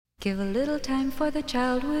Give a little time for the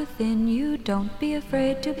child within you. Don't be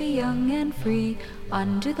afraid to be young and free.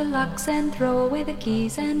 Undo the locks and throw away the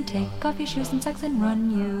keys and take off your shoes and socks and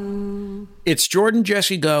run you. It's Jordan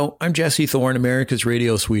Jesse Go. I'm Jesse Thorne, America's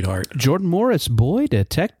radio sweetheart. Jordan Morris, boy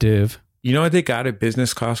detective. You know what they got at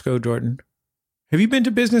Business Costco, Jordan? Have you been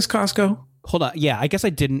to Business Costco? Hold on. Yeah, I guess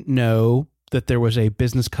I didn't know that there was a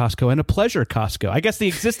Business Costco and a Pleasure Costco. I guess the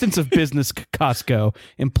existence of Business Costco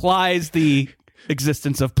implies the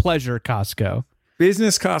existence of Pleasure Costco.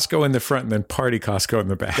 Business Costco in the front and then Party Costco in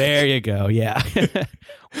the back. There you go. Yeah.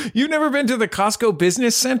 You've never been to the Costco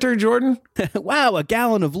Business Center, Jordan? Wow, a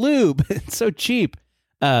gallon of lube. It's so cheap.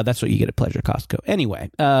 That's what you get at Pleasure Costco. Anyway,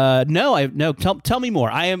 no. Tell me more.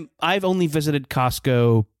 I've only visited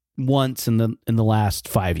Costco once in the last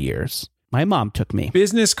 5 years. My mom took me.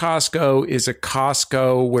 Business Costco is a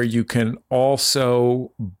Costco where you can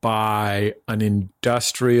also buy an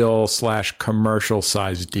industrial/commercial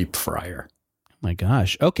size deep fryer. My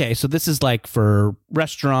gosh. Okay, so this is like for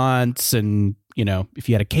restaurants and, you know, if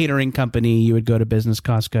you had a catering company, you would go to Business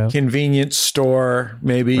Costco. Convenience store,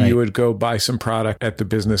 maybe Right. you would go buy some product at the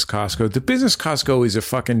Business Costco. The Business Costco is a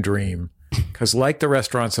fucking dream because like the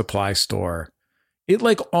restaurant supply store, it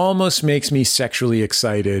like almost makes me sexually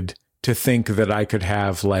excited to think that I could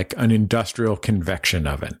have like an industrial convection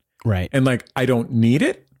oven. Right. And like, I don't need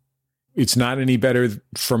it. It's not any better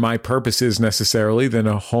for my purposes necessarily than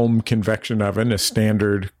a home convection oven, a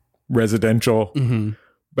standard residential. Mm-hmm.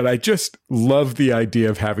 But I just love the idea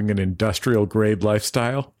of having an industrial grade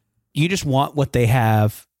lifestyle. You just want what they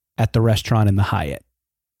have at the restaurant in the Hyatt.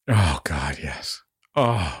 Oh, God, yes.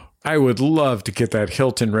 Oh, I would love to get that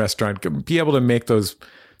Hilton restaurant, be able to make those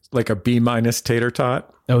like a B- tater tot.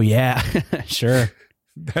 Oh, yeah. Sure.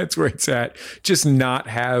 That's where it's at. Just not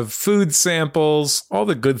have food samples. All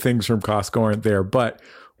the good things from Costco aren't there, but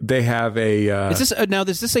they have a... Is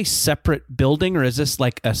this a separate building or is this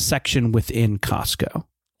like a section within Costco?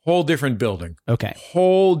 whole different building. Okay.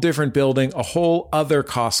 Whole different building, a whole other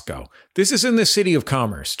Costco. This is in the city of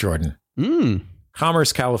Commerce, Jordan.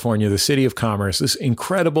 Commerce, California, the city of Commerce. This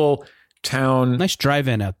incredible town. Nice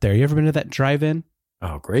drive-in out there. You ever been to that drive-in?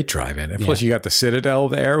 Oh, great drive-in. And plus you got the Citadel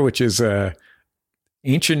there, which is a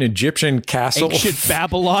ancient Egyptian castle. Ancient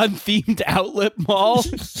Babylon themed outlet mall.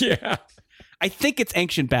 Yeah. I think it's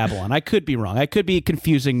ancient Babylon. I could be wrong. I could be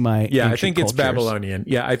confusing my I think it's cultures. Babylonian.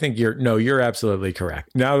 Yeah, I think you're absolutely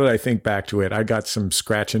correct. Now that I think back to it, I got some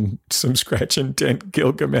scratch and dent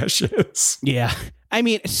Gilgameshes. Yeah. I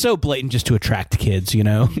mean, it's so blatant just to attract kids, you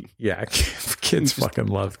know? Yeah, kids fucking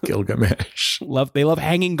love Gilgamesh. They love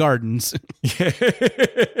hanging gardens.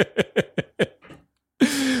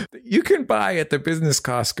 You can buy at the Business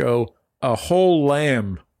Costco a whole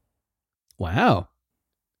lamb. Wow.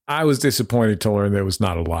 I was disappointed to learn there was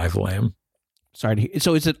not a live lamb. Sorry to hear.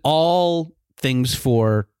 So is it all things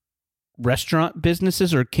for restaurant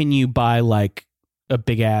businesses, or can you buy like a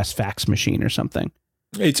big ass fax machine or something?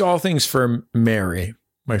 It's all things for Mary,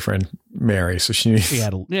 my friend Mary. So she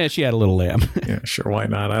had a little lamb. Yeah, sure. Why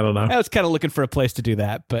not? I don't know. I was kind of looking for a place to do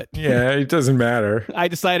that, but yeah, it doesn't matter. I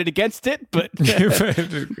decided against it, but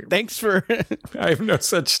thanks for... I have no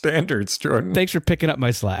such standards, Jordan. Thanks for picking up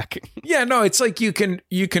my slack. Yeah, no, it's like you can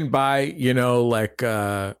buy,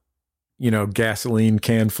 gasoline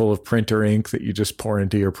can full of printer ink that you just pour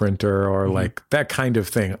into your printer or like that kind of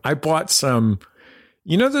thing. I bought some,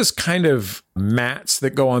 those kind of mats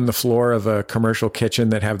that go on the floor of a commercial kitchen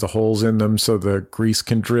that have the holes in them so the grease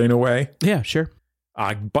can drain away. Yeah, sure.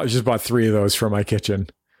 I just bought 3 of those for my kitchen.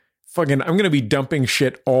 Fucking, I'm going to be dumping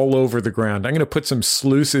shit all over the ground. I'm going to put some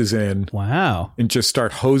sluices in. Wow. And just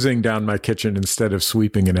start hosing down my kitchen instead of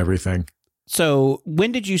sweeping and everything. So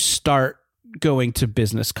when did you start going to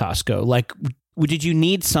Business Costco? Like, did you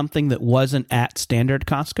need something that wasn't at standard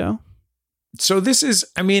Costco? So this is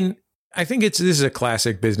a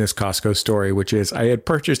classic Business Costco story, which is I had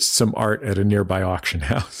purchased some art at a nearby auction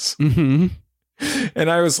house. Mm-hmm. And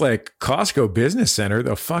I was like, Costco Business Center?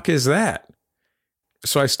 The fuck is that?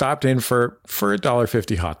 So I stopped in for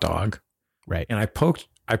 $1.50 hot dog. Right. And I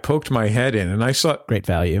poked my head in and I saw great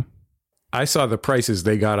value. I saw the prices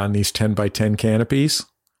they got on these 10 by 10 canopies.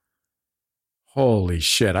 Holy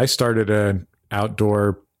shit. I started an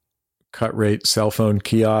outdoor cut rate cell phone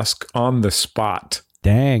kiosk on the spot.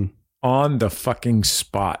 Dang. On the fucking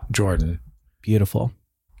spot, Jordan. Beautiful.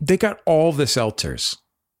 They got all the seltzers.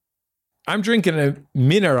 I'm drinking a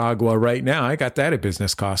Mineragua right now. I got that at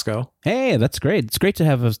Business Costco. Hey, that's great. It's great to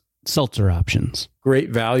have seltzer options.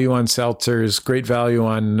 Great value on seltzers. Great value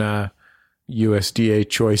on USDA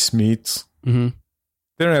choice meats. Mm-hmm.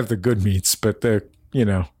 They don't have the good meats, but they're,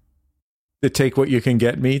 The take what you can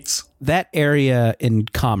get meats. That area in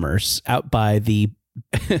Commerce out by the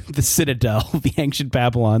the Citadel, the ancient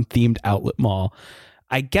Babylon themed outlet mall.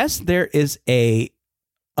 I guess there is a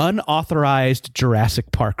unauthorized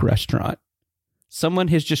Jurassic Park restaurant. Someone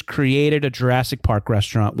has just created a Jurassic Park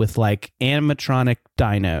restaurant with like animatronic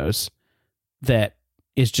dinos that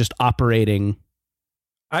is just operating.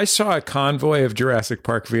 I saw a convoy of Jurassic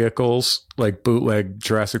Park vehicles, like bootleg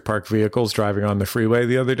Jurassic Park vehicles driving on the freeway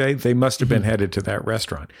the other day. They must have been headed to that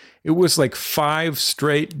restaurant. It was like 5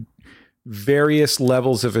 straight various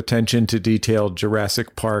levels of attention to detail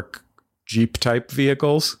Jurassic Park Jeep type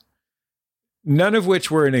vehicles. None of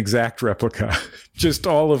which were an exact replica, just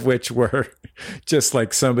all of which were just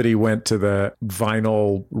like somebody went to the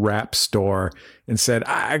vinyl wrap store and said,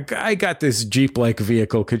 I got this Jeep-like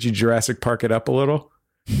vehicle. Could you Jurassic Park it up a little?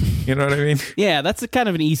 You know what I mean? Yeah, that's a kind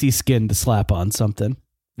of an easy skin to slap on something.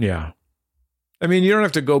 Yeah. I mean, you don't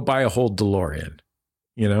have to go buy a whole DeLorean,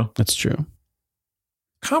 you know? That's true.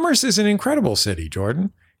 Commerce is an incredible city,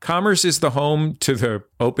 Jordan. Commerce is the home to the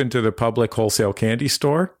open to the public wholesale candy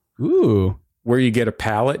store. Ooh. Where you get a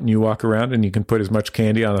pallet and you walk around and you can put as much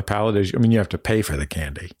candy on the pallet as you have to pay for the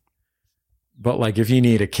candy. But like if you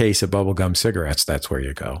need a case of bubblegum cigarettes, that's where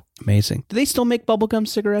you go. Amazing. Do they still make bubblegum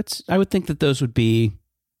cigarettes? I would think that those would be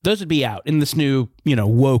out in this new,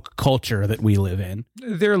 woke culture that we live in.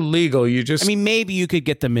 They're legal. Maybe you could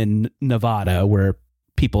get them in Nevada where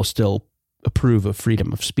people still approve of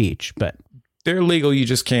freedom of speech, but they're legal. You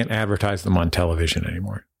just can't advertise them on television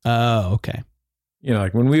anymore. Oh, okay.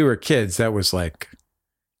 Like when we were kids, that was like,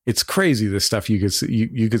 it's crazy the stuff you could see.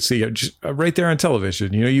 You could see it just right there on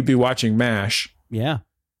television. You'd be watching MASH. Yeah.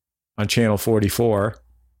 On Channel 44.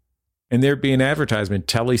 And there'd be an advertisement,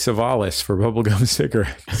 Telly Savalas for bubblegum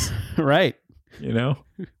cigarettes. Right.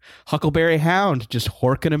 Huckleberry Hound just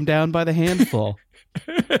horking him down by the handful.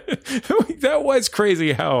 That was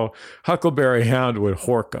crazy how Huckleberry Hound would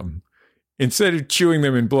hork them. Instead of chewing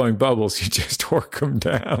them and blowing bubbles, you just hork them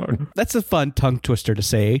down. That's a fun tongue twister to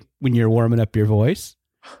say when you're warming up your voice.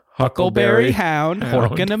 Huckleberry Hound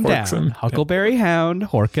horking them down. Huckleberry Hound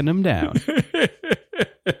horking them down.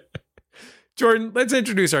 Jordan, let's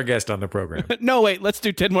introduce our guest on the program. No, wait, let's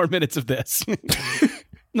do 10 more minutes of this.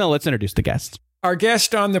 No, let's introduce the guest. Our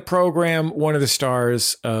guest on the program, one of the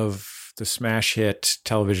stars of the smash hit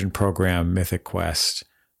television program Mythic Quest.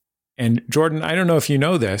 And Jordan, I don't know if you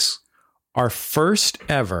know this, our first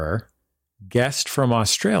ever guest from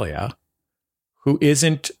Australia who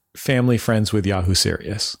isn't family friends with Yahoo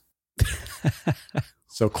Serious.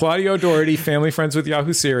 So Claudio Doherty, family friends with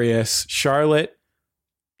Yahoo Serious. Charlotte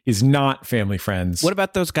is not family friends. What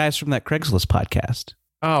about those guys from that Craigslist podcast?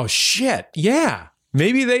 Oh, shit. Yeah.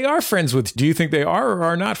 Maybe they are friends with, do you think they are or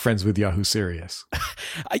are not friends with Yahoo Serious?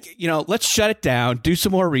 Let's shut it down. Do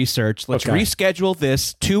some more research. Let's reschedule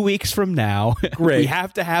this 2 weeks from now. Great. We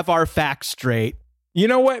have to have our facts straight. You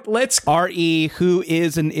know what? Let's... R.E., who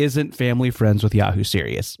is and isn't family friends with Yahoo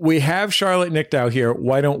Serious? We have Charlotte Nicdao here.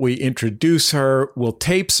 Why don't we introduce her? We'll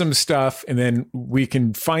tape some stuff, and then we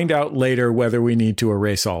can find out later whether we need to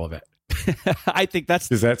erase all of it. I think that's...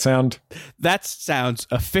 Does that sound... That sounds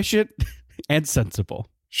efficient and sensible.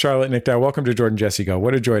 Charlotte Nicdao, welcome to Jordan Jesse Go.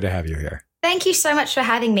 What a joy to have you here. Thank you so much for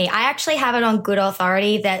having me. I actually have it on good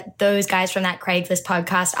authority that those guys from that Craigslist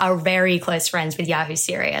podcast are very close friends with Yahoo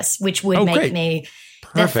Serious, which would make me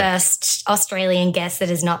the first Australian guest that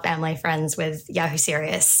is not family friends with Yahoo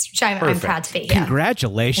Serious, which I'm proud to be here.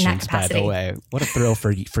 Congratulations, by the way. What a thrill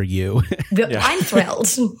for you. I'm thrilled.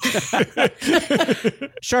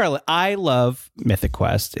 Charlotte, I love Mythic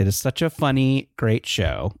Quest. It is such a funny, great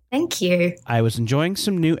show. Thank you. I was enjoying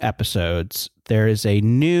some new episodes. There is a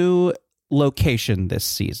new location this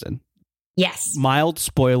season. Yes. Mild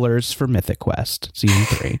spoilers for Mythic Quest, season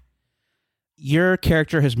 3. Your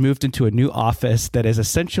character has moved into a new office that is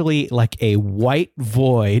essentially like a white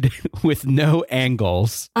void with no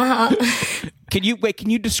angles. Uh-huh. Can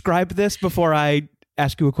you describe this before I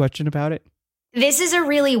ask you a question about it? This is a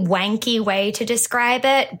really wanky way to describe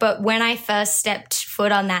it, but when I first stepped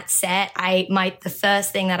foot on that set, the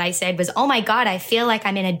first thing that I said was, "Oh my God, I feel like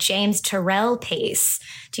I'm in a James Terrell piece."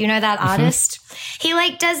 Do you know that artist? He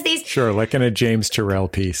does these... Sure, like in a James Terrell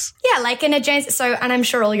piece. Yeah, like in a James... So, and I'm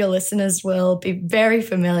sure all your listeners will be very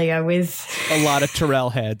familiar with... A lot of Terrell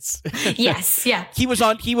heads. Yes, yeah. He was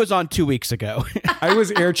on 2 weeks ago. I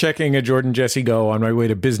was air checking a Jordan Jesse Go on my way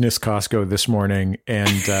to business Costco this morning,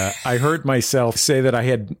 and I heard myself say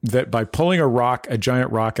that by pulling a giant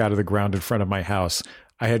rock out of the ground in front of my house,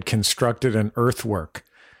 I had constructed an earthwork.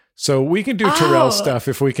 So we can do Terrell stuff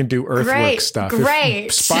if we can do earthwork stuff.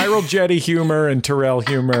 Great. Spiral Jetty humor and Terrell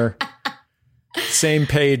humor. Same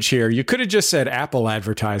page here. You could have just said Apple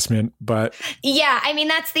advertisement, but... Yeah, I mean,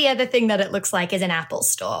 that's the other thing that it looks like is an Apple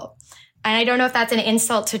store. And I don't know if that's an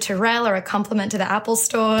insult to Terrell or a compliment to the Apple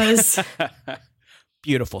stores.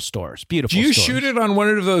 Beautiful stores. Beautiful stores. stores. Do you shoot it on one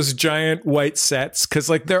of those giant white sets? Because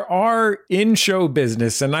like there are in show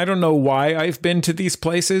business, and I don't know why I've been to these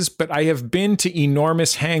places, but I have been to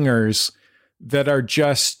enormous hangars that are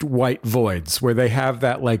just white voids where they have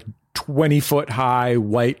that like 20-foot high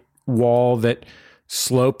white wall that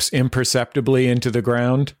slopes imperceptibly into the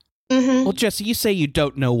ground. Mm-hmm. Well, Jesse, you say you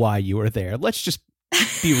don't know why you were there. Let's just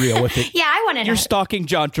be real with it. Yeah, I want to know. You're stalking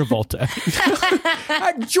John Travolta.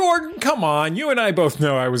 Jordan, come on. You and I both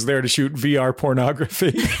know I was there to shoot VR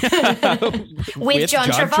pornography. with John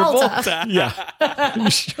Travolta. Yeah,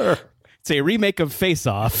 sure. It's a remake of Face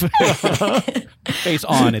Off. Face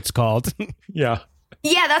On, it's called. Yeah.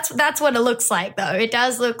 Yeah, that's what it looks like, though. It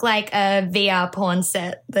does look like a VR porn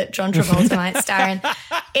set that John Travolta might star in.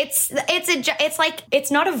 It's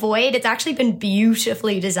not a void. It's actually been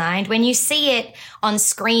beautifully designed. When you see it on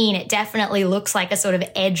screen, it definitely looks like a sort of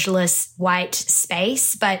edgeless white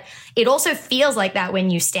space, but it also feels like that when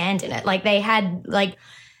you stand in it. Like they had like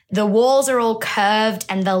the walls are all curved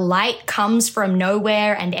and the light comes from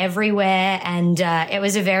nowhere and everywhere, and it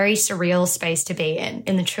was a very surreal space to be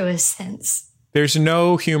in the truest sense. There's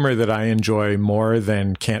no humor that I enjoy more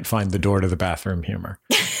than can't find the door to the bathroom humor.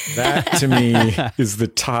 That, to me, is the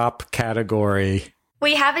top category.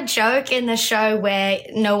 We have a joke in the show where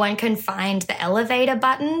no one can find the elevator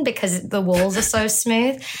button because the walls are so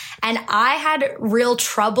smooth. And I had real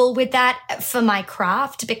trouble with that for my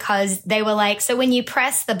craft because they were like, so when you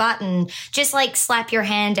press the button, just like slap your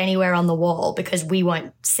hand anywhere on the wall because we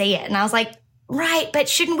won't see it. And I was like, right, but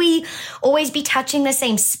shouldn't we always be touching the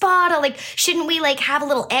same spot? Or like, shouldn't we like have a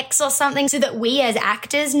little X or something so that we as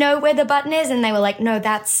actors know where the button is? And they were like, no,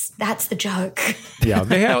 that's the joke. Yeah,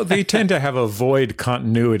 they tend to have a void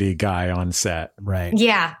continuity guy on set. Right.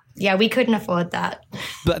 Yeah, we couldn't afford that.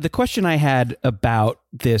 But the question I had about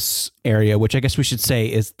this area, which I guess we should say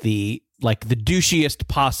is the douchiest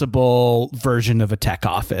possible version of a tech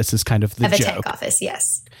office, is kind of the joke. Of a tech office,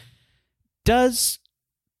 yes. Does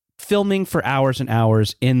filming for hours and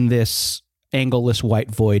hours in this angleless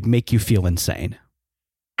white void make you feel insane?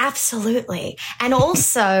 Absolutely. And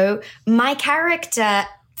also, my character,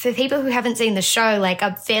 for people who haven't seen the show, like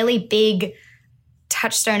a fairly big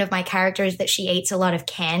touchstone of my character is that she eats a lot of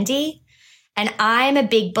candy. And I'm a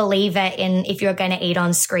big believer in if you're going to eat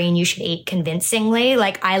on screen, you should eat convincingly.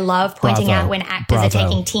 Like I love pointing out when actors are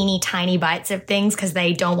taking teeny tiny bites of things because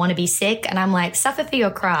they don't want to be sick. And I'm like, suffer for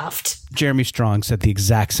your craft. Jeremy Strong said the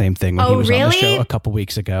exact same thing when he was on the show a couple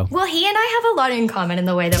weeks ago. Well, he and I have a lot in common in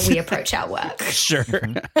the way that we approach our work. Sure. A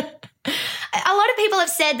lot of people have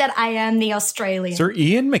said that I am the Australian. Sir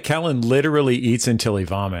Ian McKellen literally eats until he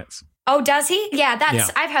vomits. Oh, does he? Yeah,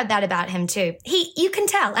 I've heard that about him too. You can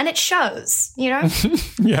tell, and it shows, you know?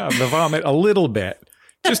 Yeah, the vomit a little bit.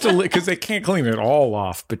 Just because they can't clean it all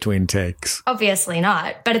off between takes. Obviously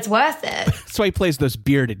not, but it's worth it. That's why he plays those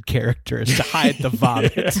bearded characters, to hide the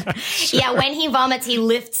vomit. Yeah, when he vomits, he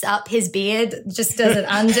lifts up his beard, just does it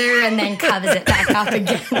under, and then covers it back up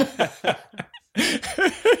again.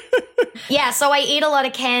 Yeah, so I eat a lot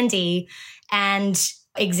of candy and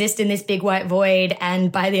exist in this big white void,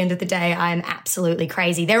 and by the end of the day I'm absolutely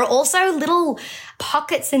crazy. There are also little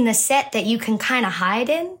pockets in the set that you can kind of hide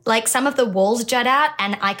in, like some of the walls jut out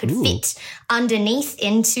and I could fit underneath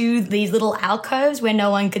into these little alcoves where no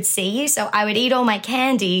one could see you. So I would eat all my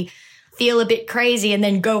candy, feel a bit crazy, and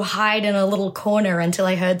then go hide in a little corner until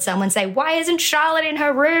I heard someone say, why isn't Charlotte in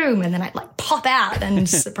her room? And then I'd like pop out and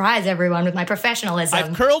surprise everyone with my professionalism.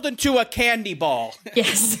 I've curled into a candy ball.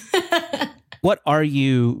 Yes. What are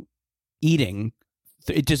you eating?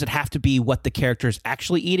 Does it have to be what the character is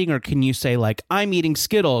actually eating, or can you say, like, I'm eating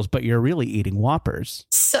Skittles, but you're really eating Whoppers?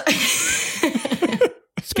 So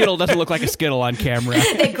Skittle doesn't look like a Skittle on camera.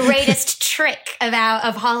 The greatest trick of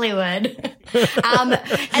Hollywood.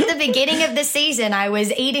 At the beginning of the season, I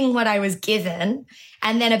was eating what I was given.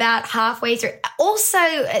 And then about halfway through, also,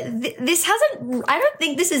 I don't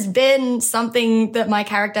think this has been something that my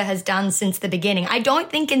character has done since the beginning. I don't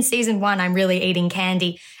think in season 1 I'm really eating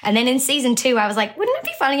candy. And then in season 2, I was like, wouldn't it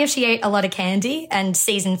be funny if she ate a lot of candy? And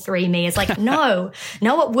season 3 me is like, no,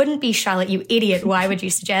 it wouldn't be, Charlotte, you idiot. Why would you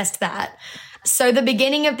suggest that? So the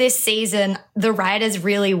beginning of this season, the writers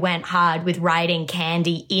really went hard with writing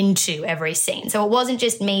candy into every scene. So it wasn't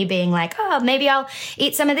just me being like, oh, maybe I'll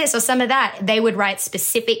eat some of this or some of that. They would write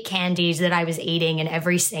specific candies that I was eating in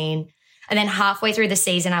every scene. And then halfway through the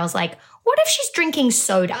season, I was like, what if she's drinking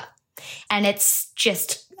soda? And it's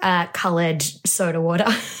just colored soda water.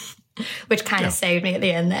 which kind of saved me at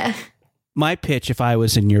the end there. My pitch, if I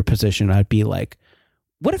was in your position, I'd be like,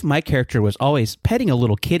 what if my character was always petting a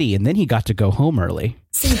little kitty and then he got to go home early?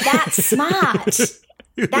 See, that's smart.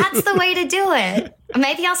 That's the way to do it.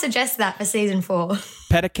 Maybe I'll suggest that for season 4.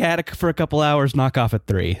 Pet a cat for a couple hours, knock off at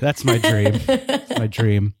 3. That's my dream. That's my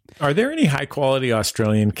dream. Are there any high quality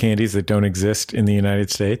Australian candies that don't exist in the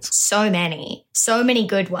United States? So many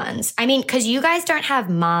good ones. I mean, because you guys don't have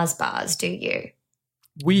Mars bars, do you?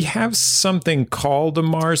 We have something called a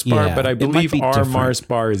Mars bar, but I believe our different. Mars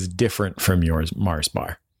bar is different from yours Mars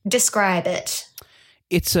bar. Describe it.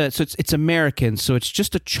 It's American, so it's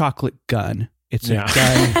just a chocolate gun. It's a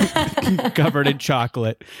gun covered in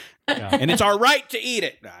chocolate. Yeah. And it's our right to eat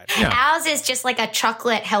it. Yeah. Ours is just like a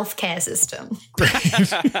chocolate healthcare system.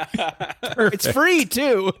 It's free,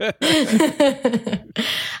 too.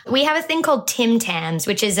 We have a thing called Tim Tams,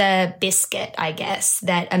 which is a biscuit, I guess,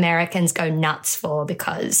 that Americans go nuts for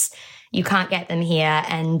because you can't get them here.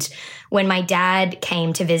 And when my dad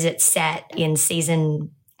came to visit set in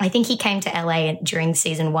I think he came to LA during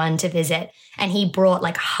season 1 to visit, and he brought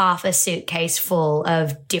like half a suitcase full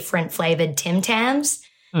of different flavored Tim Tams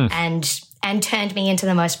and turned me into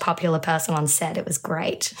the most popular person on set. It was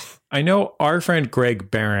great. I know our friend Greg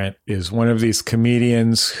Barrett is one of these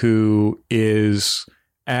comedians who is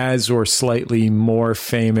as or slightly more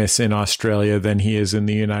famous in Australia than he is in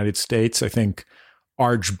the United States. I think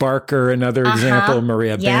Arj Barker, another example,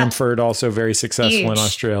 Maria Bamford, also very successful in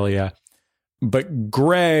Australia. But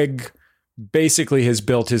Greg basically has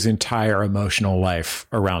built his entire emotional life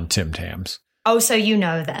around Tim Tams. Oh, so you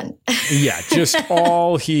know then. Yeah, just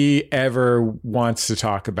all he ever wants to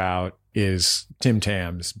talk about is Tim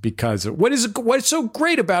Tams because what's so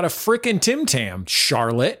great about a frickin' Tim Tam,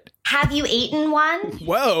 Charlotte? Have you eaten one?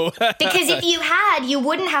 Whoa. Because if you had, you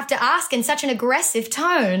wouldn't have to ask in such an aggressive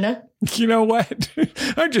tone. You know what?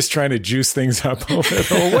 I'm just trying to juice things up a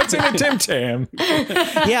little. What's in a Tim Tam?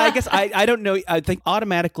 Yeah, I guess I don't know. I think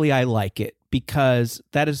automatically I like it because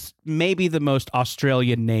that is maybe the most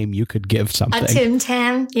Australian name you could give something. A Tim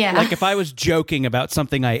Tam? Yeah. Like if I was joking about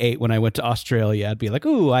something I ate when I went to Australia, I'd be like,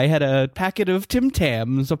 ooh, I had a packet of Tim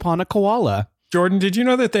Tams upon a koala. Jordan, did you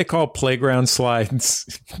know that they call playground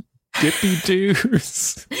slides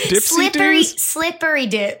dippy-doos? Slippery dips.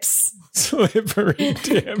 Slippery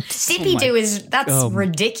dips. Dippy doo that's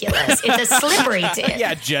ridiculous. It's a slippery dip.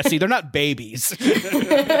 Yeah, Jesse, they're not babies.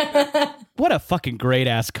 What a fucking great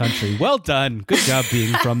ass country. Well done. Good job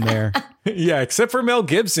being from there. Yeah, except for Mel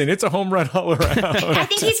Gibson. It's a home run all around. I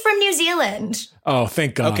think he's from New Zealand. Oh,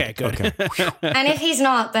 thank God. Okay, good. Okay. And if he's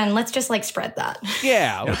not, then let's just spread that.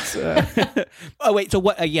 Yeah. Oh, wait. So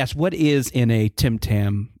what? Yes. What is in a Tim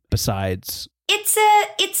Tam besides?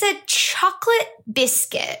 It's a chocolate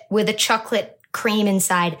biscuit with a chocolate cream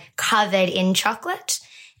inside covered in chocolate.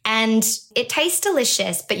 And it tastes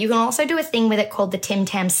delicious, but you can also do a thing with it called the Tim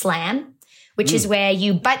Tam Slam, which is where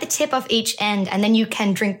you bite the tip off each end and then you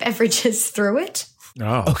can drink beverages through it.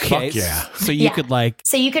 Oh, okay. Fuck yeah. So you could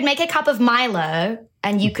So you could make a cup of Milo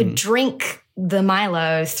and you could drink the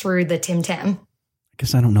Milo through the Tim Tam. I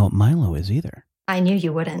guess I don't know what Milo is either. I knew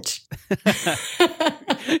you wouldn't.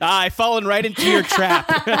 I've fallen right into your trap.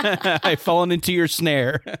 I've fallen into your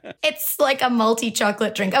snare. It's like a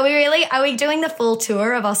multi-chocolate drink. Are we doing the full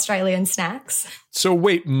tour of Australian snacks? So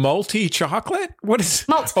wait, multi-chocolate? What is...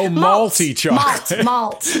 Malt. Oh, multi-chocolate.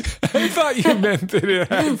 Malt. I thought you meant that it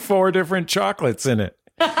had 4 different chocolates in it.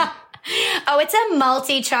 Oh, it's a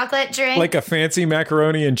multi-chocolate drink. Like a fancy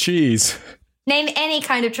macaroni and cheese. Name any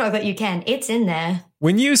kind of chocolate you can. It's in there.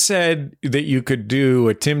 When you said that you could do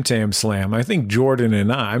a Tim Tam Slam, I think Jordan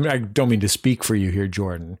and I don't mean to speak for you here,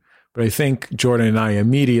 Jordan, but I think Jordan and I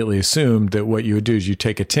immediately assumed that what you would do is you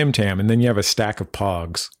take a Tim Tam and then you have a stack of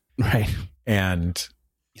Pogs. Right. And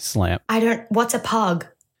you slam. What's a Pog?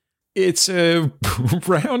 It's a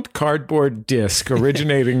round cardboard disc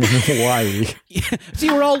originating in Hawaii. Yeah. See,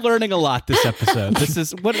 we're all learning a lot this episode. This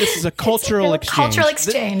is a cultural exchange. Cultural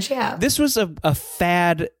exchange, yeah. This was a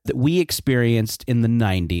fad that we experienced in the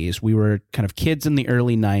 90s. We were kind of kids in the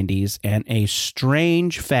early 90s, and a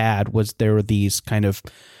strange fad was there were these kind of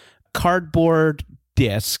cardboard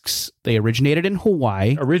discs. They originated in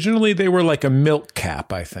Hawaii. Originally, they were like a milk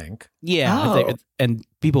cap, I think. Yeah. And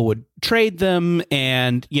people would trade them.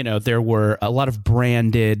 And, there were a lot of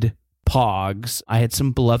branded Pogs. I had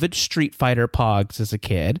some beloved Street Fighter Pogs as a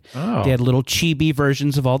kid. Oh. They had little chibi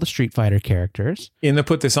versions of all the Street Fighter characters. In the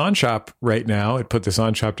Put This On shop right now at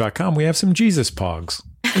putthisonshop.com, we have some Jesus Pogs.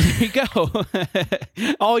 There you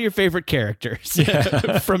go. All your favorite characters.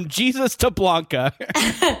 Yeah. From Jesus to Blanca.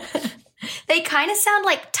 They kind of sound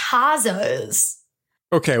like Tazos.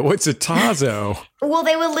 Okay, what's a tazo? Well,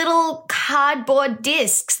 they were little cardboard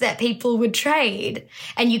discs that people would trade,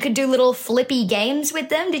 and you could do little flippy games with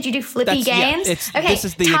them. Did you do flippy games? Yeah, this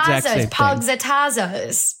is the exact same Pogs thing. are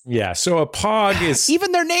tazos. Yeah, so a pog is...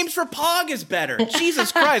 Even their names for pog is better.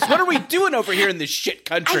 Jesus Christ, what are we doing over here in this shit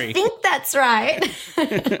country? I think that's right.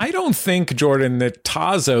 I don't think, Jordan, that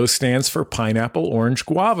tazo stands for pineapple, orange,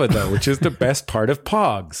 guava, though, which is the best part of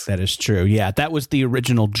pogs. That is true. Yeah, that was the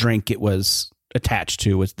original drink it was attached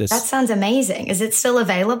to, was this. That sounds amazing. Is it still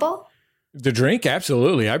available? The drink?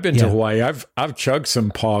 Absolutely. I've been to Hawaii. I've chugged some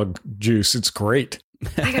pog juice. It's great.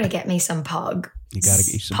 I gotta get me some pog. You gotta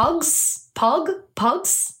get you some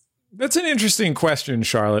Pogs? That's an interesting question,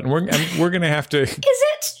 Charlotte. And we're going to have to Is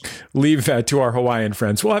it? leave that to our Hawaiian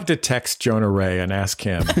friends. We'll have to text Jonah Ray and ask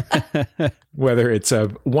him whether it's a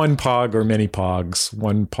one pog or many pogs.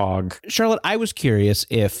 One pog. Charlotte, I was curious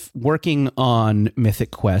if working on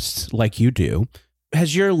Mythic Quest like you do,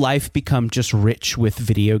 has your life become just rich with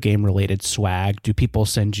video game related swag? Do people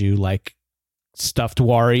send you like stuffed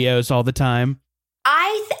Warriors all the time?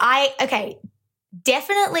 Okay.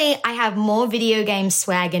 Definitely, I have more video game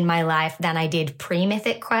swag in my life than I did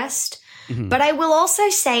pre-Mythic Quest. Mm-hmm. But I will also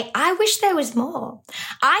say, I wish there was more.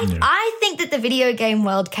 I think that the video game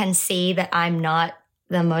world can see that I'm not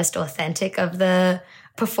the most authentic of the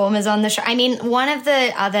performers on the show. I mean, one of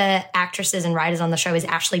the other actresses and writers on the show is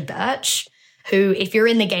Ashley Birch, who, if you're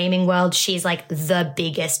in the gaming world, she's like the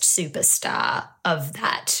biggest superstar of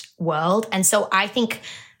that world. And so I think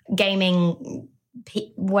gaming...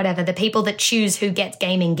 the people that choose who gets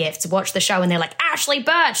gaming gifts watch the show and they're like, Ashley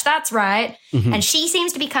Birch, that's right. Mm-hmm. And she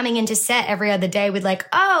seems to be coming into set every other day with like,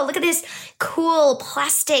 oh, look at this cool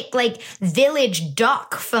plastic like village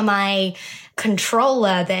dock for my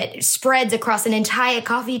controller that spreads across an entire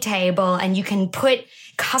coffee table and you can put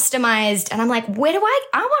customized. And I'm like, I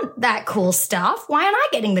want that cool stuff. Why aren't I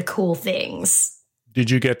getting the cool things?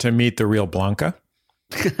 Did you get to meet the real Blanca?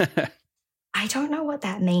 I don't know what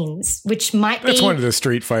that means, which might be... That's one of the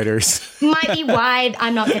Street Fighters. Might be why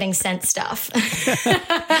I'm not getting sent stuff.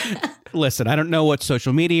 Listen, I don't know what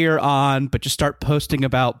social media you're on, but just start posting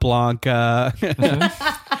about Blanca.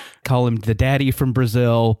 Call him the daddy from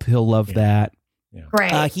Brazil. He'll love that. Yeah.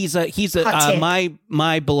 Right. He's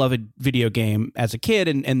my beloved video game as a kid,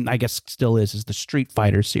 and I guess still is the Street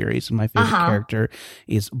Fighter series. And my favorite character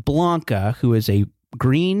is Blanca, who is a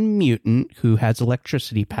green mutant who has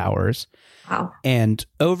electricity powers. Wow. And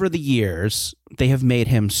over the years, they have made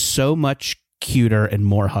him so much cuter and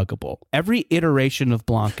more huggable. Every iteration of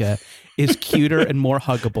Blanca is cuter and more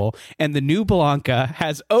huggable. And the new Blanca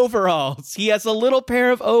has overalls. He has a little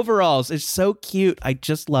pair of overalls. It's so cute. I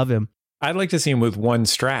just love him. I'd like to see him with one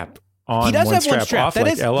strap on, he does one have strap one strap off, that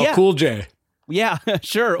like is, LL Cool J. Yeah,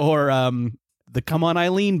 sure. Or the Come On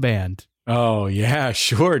Eileen band. Oh, yeah,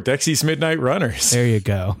 sure. Dexy's Midnight Runners. There you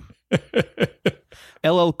go.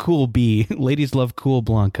 LL Cool B. Ladies love cool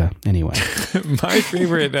Blanca. Anyway.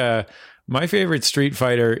 My favorite Street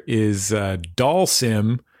Fighter is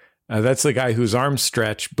Dalsim. That's the guy whose arms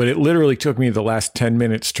stretch, but it literally took me the last 10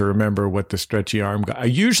 minutes to remember what the stretchy arm guy.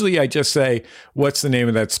 Usually I just say, what's the name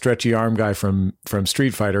of that stretchy arm guy from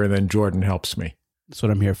Street Fighter? And then Jordan helps me. That's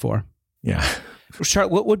what I'm here for. Yeah.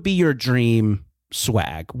 Charlotte, what would be your dream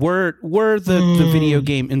swag? Were the video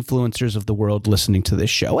game influencers of the world listening to this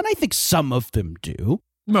show? And I think some of them do.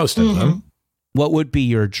 Most of them. What would be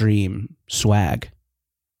your dream swag?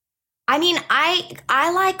 I mean,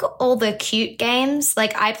 I like all the cute games.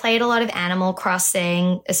 Like, I played a lot of Animal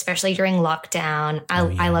Crossing, especially during lockdown.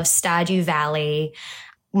 I love Stardew Valley.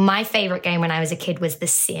 My favorite game when I was a kid was The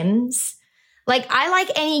Sims. Like, I like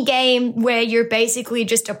any game where you're basically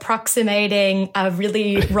just approximating a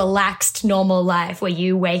really relaxed, normal life where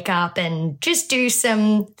you wake up and just do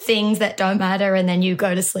some things that don't matter and then you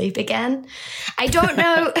go to sleep again. I don't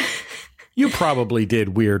know... You probably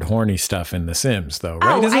did weird, horny stuff in The Sims, though,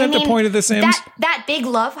 right? Isn't that the point of The Sims? That big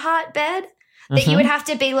love heart bed that you would have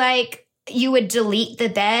to be like, you would delete the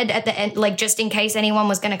bed at the end, like just in case anyone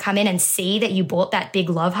was going to come in and see that you bought that big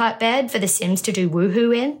love heart bed for The Sims to do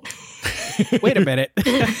woohoo in. Wait a minute.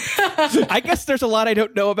 I guess there's a lot I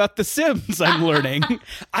don't know about The Sims I'm learning.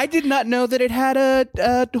 I did not know that it had a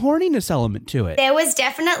horniness element to it. There was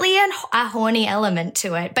definitely a horny element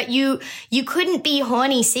to it, but you couldn't be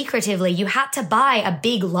horny secretively. You had to buy a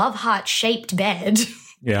big love heart shaped bed.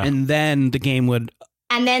 Yeah. And then the game would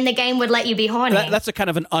let you be horny. That's a kind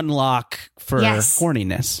of an unlock for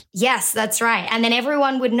horniness. Yes, that's right. And then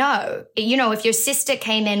everyone would know. You know, if your sister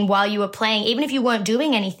came in while you were playing, even if you weren't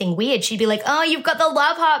doing anything weird, she'd be like, oh, you've got the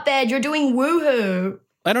love heart bed. You're doing woohoo.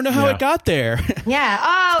 I don't know how it got there. Yeah.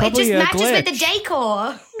 Oh, it just matches glitch with the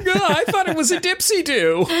decor. No, I thought it was a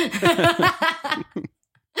dipsy-do.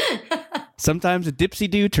 Sometimes a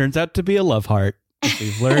dipsy-do turns out to be a love heart. If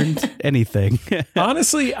we've learned anything.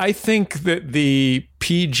 Honestly, I think that the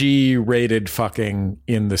PG-rated fucking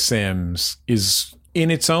in The Sims is,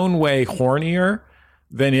 in its own way, hornier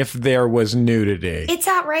than if there was nudity. It's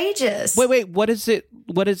outrageous. Wait, what is it?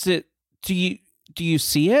 Do you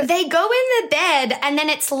see it? They go in the bed and then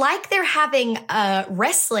it's like they're having a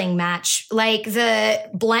wrestling match. Like the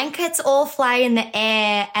blankets all fly in the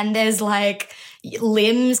air and there's like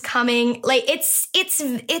limbs coming. Like it's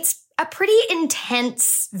a pretty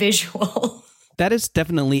intense visual. That is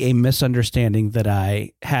definitely a misunderstanding that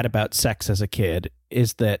I had about sex as a kid,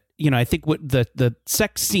 is that, I think what the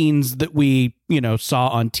sex scenes that we, saw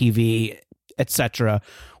on TV, etc.,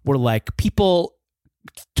 were like people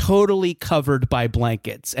totally covered by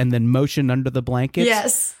blankets and then motion under the blankets.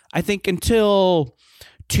 Yes. I think until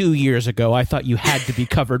 2 years ago, I thought you had to be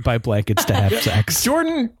covered by blankets to have sex.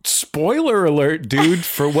 Jordan, spoiler alert, dude,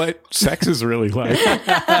 for what sex is really like.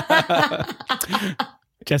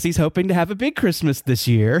 Jesse's hoping to have a big Christmas this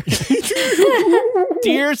year.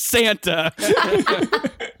 Dear Santa.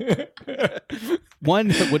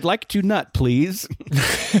 One would like to nut, please.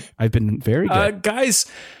 I've been very good. Guys,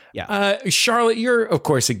 yeah. Charlotte, you're, of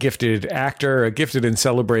course, a gifted actor, a gifted and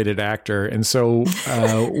celebrated actor. And so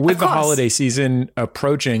with the holiday season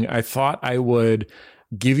approaching, I thought I would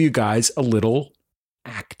give you guys a little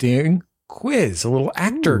acting quiz, a little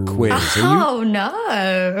actor quiz.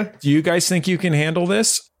 No. Do you guys think you can handle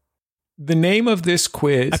this? The name of this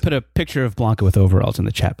quiz. I put a picture of Blanca with overalls in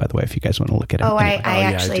the chat, by the way, if you guys want to look at it. Oh, anyway. I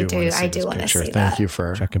actually do. I do want to see that. Thank you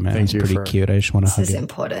for check him out. He's pretty cute. I just want to hug him. This is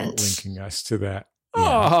important. Linking us to that.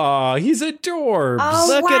 Oh, he's adorbs. Oh,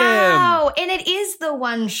 look at him. And it is the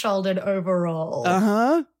one-shouldered overall.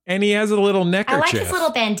 Uh-huh. And he has a little neckerchief. I like his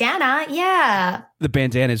little bandana. Yeah. The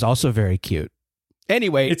bandana is also very cute.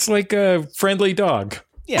 Anyway. It's like a friendly dog.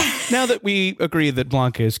 Yeah. Now that we agree that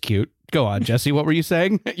Blanca is cute, go on, Jesse. What were you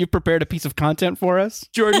saying? You prepared a piece of content for us?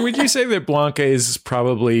 Jordan, would you say that Blanca is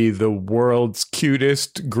probably the world's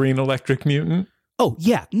cutest green electric mutant? Oh,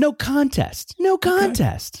 yeah. No contest. No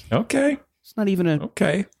contest. Okay. It's not even a...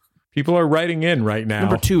 Okay. People are writing in right now.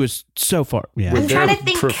 Number 2 is so far. Yeah. I'm trying to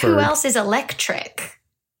think who else is electric.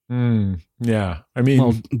 Yeah. I mean...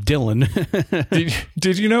 Well, Dylan.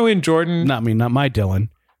 did you know in Jordan... Not me, not my Dylan.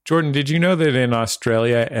 Jordan, did you know that in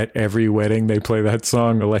Australia at every wedding they play that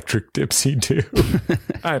song Electric Dipsy-Do?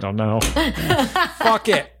 I don't know. Fuck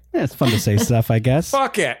it. Yeah, it's fun to say stuff, I guess.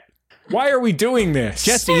 Fuck it. Why are we doing this?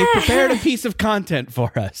 Jesse, you prepared a piece of content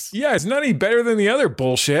for us. Yeah, it's not any better than the other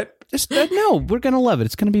bullshit. Just no, we're going to love it.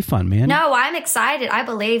 It's going to be fun, man. No, I'm excited. I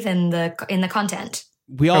believe in the content.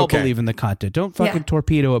 We all believe in the content. Don't fucking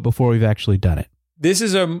torpedo it before we've actually done it. This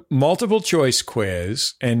is a multiple choice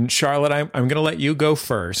quiz, and Charlotte, I'm going to let you go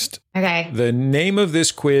first. Okay. The name of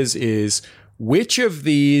this quiz is, which of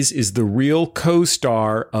these is the real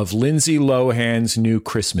co-star of Lindsay Lohan's new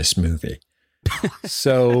Christmas movie?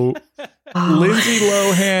 So Lindsay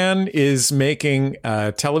Lohan is making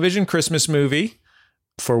a television Christmas movie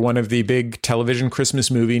for one of the big television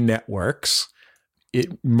Christmas movie networks.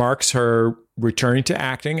 It marks her returning to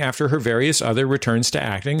acting after her various other returns to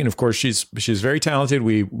acting. And of course, she's very talented.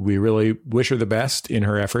 We really wish her the best in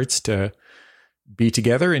her efforts to be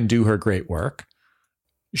together and do her great work.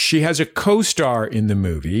 She has a co-star in the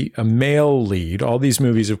movie, a male lead. All these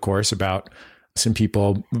movies, of course, about some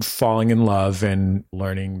people falling in love and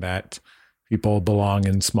learning that people belong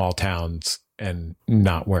in small towns and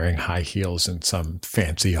not wearing high heels in some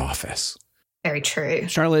fancy office. Very true.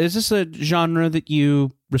 Charlotte, is this a genre that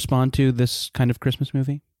you respond to, this kind of Christmas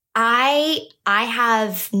movie? I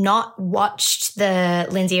have not watched the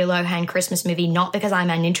Lindsay Lohan Christmas movie, not because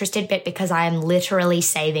I'm uninterested, but because I am literally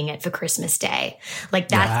saving it for Christmas Day. Like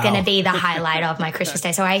that's going to be the highlight of my Christmas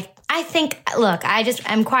Day. So I think, look,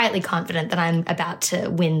 I'm quietly confident that I'm about to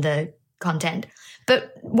win the content.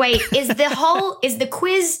 But wait, is the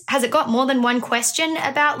quiz, has it got more than one question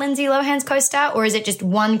about Lindsay Lohan's co-star, or is it just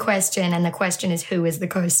one question and the question is who is the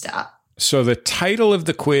co-star? So the title of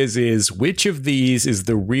the quiz is, which of these is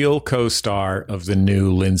the real co-star of the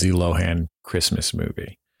new Lindsay Lohan Christmas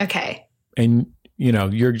movie? Okay. And,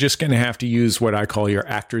 you're just going to have to use what I call your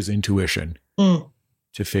actor's intuition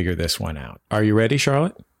to figure this one out. Are you ready,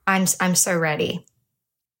 Charlotte? I'm so ready.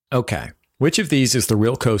 Okay. Which of these is the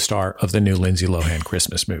real co-star of the new Lindsay Lohan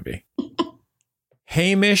Christmas movie?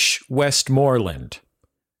 Hamish Westmoreland,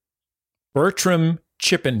 Bertram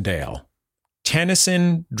Chippendale,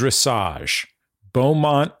 Tennyson Dressage,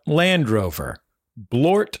 Beaumont Land Rover,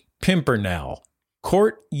 Blort Pimpernel,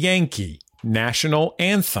 Court Yankee, National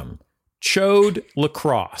Anthem, Chode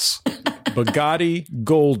Lacrosse, Bugatti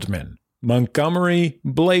Goldman, Montgomery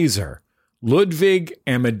Blazer, Ludwig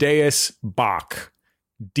Amadeus Bach,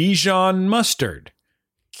 Dijon Mustard,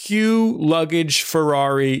 Q Luggage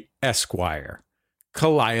Ferrari Esquire,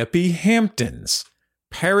 Calliope Hamptons,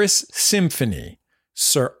 Paris Symphony,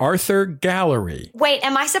 Sir Arthur Gallery. Wait,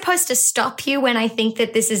 am I supposed to stop you when I think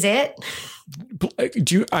that this is it?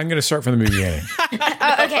 I'm going to start from the beginning.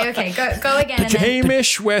 Okay. Go again.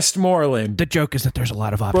 Hamish Westmoreland. The joke is that there's a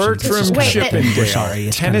lot of options. Bertram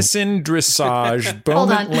Chippendale. Tennyson Dressage.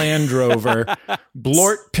 Beaumont Land Rover.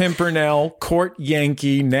 Blort Pimpernel. Court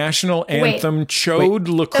Yankee. National Anthem. Chode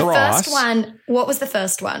Lacrosse. The first one. What was the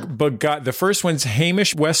first one? The first one's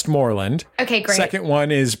Hamish Westmoreland. Okay, great. Second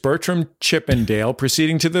one is Bertram Chippendale.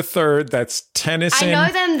 Proceeding to the third, that's Tennyson. I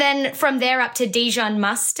know them then from there up to Dijon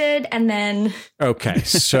Mustard and then... Okay,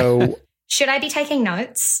 so... Should I be taking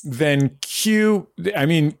notes? Then have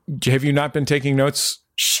you not been taking notes?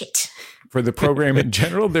 Shit. For the program in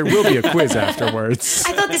general? There will be a quiz afterwards.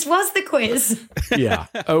 I thought this was the quiz. Yeah.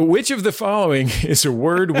 Which of the following is a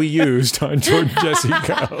word we used on Jordan Jesse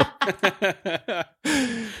Go?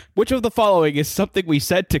 Which of the following is something we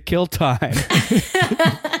said to kill time?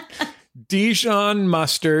 Dijon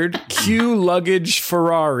Mustard, Q Luggage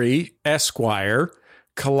Ferrari Esquire,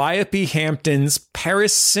 Calliope Hamptons,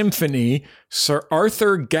 Paris Symphony, Sir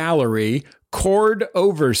Arthur Gallery, Cord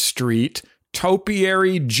Overstreet,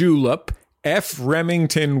 Topiary Julep, F.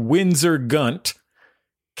 Remington Windsor Gunt,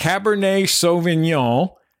 Cabernet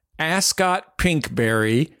Sauvignon, Ascot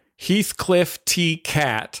Pinkberry, Heathcliff T.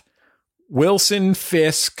 Cat, Wilson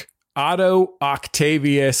Fisk, Otto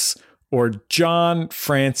Octavius, or John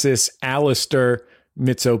Francis Alistair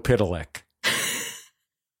Mitsopitalik.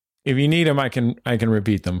 If you need them, I can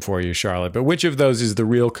repeat them for you, Charlotte. But which of those is the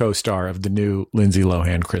real co-star of the new Lindsay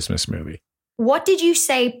Lohan Christmas movie? What did you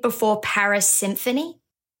say before Paris Symphony?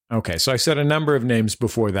 Okay, so I said a number of names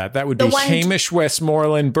before that. That would be Hamish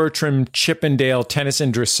Westmoreland, Bertram Chippendale,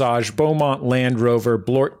 Tennyson Dressage, Beaumont Land Rover,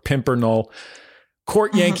 Blort Pimpernel,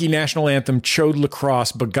 Court Yankee, National Anthem, Chode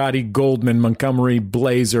Lacrosse, Bugatti Goldman, Montgomery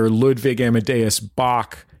Blazer, Ludwig Amadeus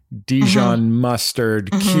Bach, Dijon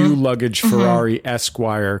Mustard, Q Luggage Ferrari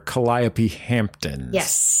Esquire, Calliope Hamptons.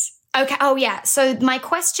 Yes. Okay. Oh, yeah. So my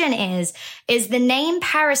question is the name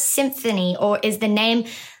Paris Symphony or is the name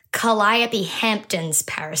Calliope Hamptons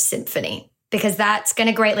Paris Symphony? Because that's going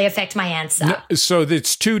to greatly affect my answer. No, so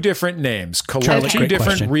it's two different names. Two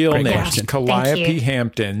different real names. Calliope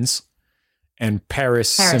Hamptons and Paris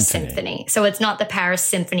Symphony. So it's not the Paris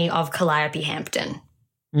Symphony of Calliope Hampton.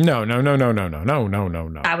 No.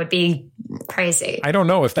 That would be crazy. I don't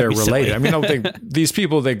know if they're related. Silly. I mean, these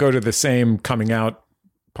people, they go to the same coming out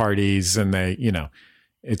parties and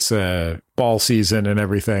it's a ball season and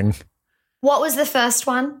everything. What was the first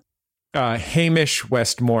one? Hamish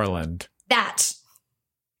Westmoreland. That.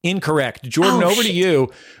 Incorrect. Jordan, over to you.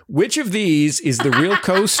 Which of these is the real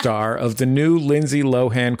co-star of the new Lindsay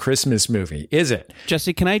Lohan Christmas movie? Is it?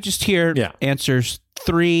 Jesse, can I just hear answers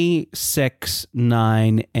 3, 6,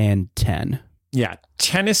 9, and 10? Yeah.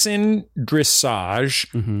 Tennyson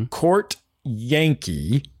Dressage, Court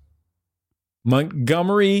Yankee,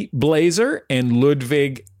 Montgomery Blazer, and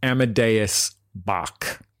Ludwig Amadeus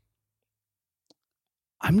Bach.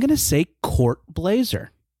 I'm going to say Court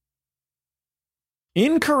Blazer.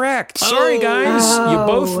 Incorrect. Sorry, guys. You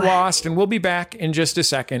both lost, and we'll be back in just a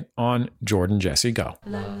second on Jordan Jesse Go.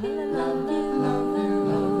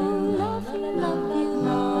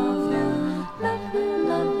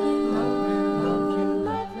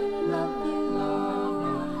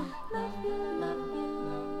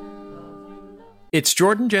 It's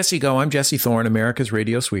Jordan Jesse Go. I'm Jesse Thorne, America's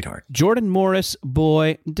radio sweetheart. Jordan Morris,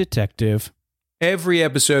 boy detective. Every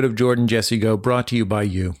episode of Jordan Jesse Go brought to you by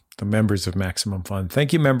you, the members of Maximum Fun.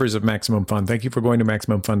 Thank you, members of Maximum Fun. Thank you for going to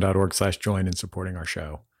MaximumFun.org/join and supporting our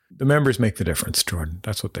show. The members make the difference, Jordan.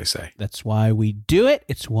 That's what they say. That's why we do it.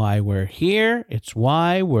 It's why we're here. It's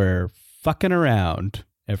why we're fucking around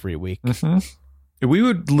every week. We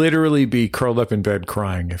would literally be curled up in bed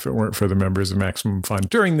crying if it weren't for the members of Maximum Fun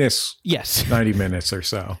during this 90 minutes or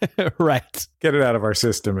so. Right. Get it out of our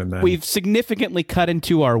system. And then we've significantly cut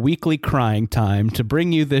into our weekly crying time to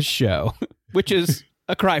bring you this show, which is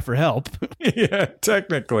a cry for help. Yeah,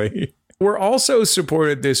 technically. We're also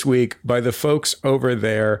supported this week by the folks over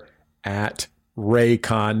there at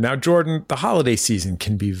Raycon. Now, Jordan, the holiday season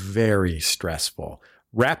can be very stressful.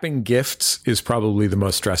 Wrapping gifts is probably the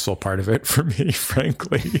most stressful part of it for me,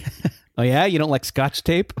 frankly. Oh, yeah? You don't like Scotch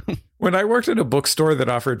tape? When I worked at a bookstore that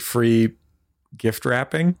offered free gift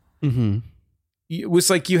wrapping, it was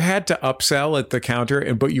like you had to upsell at the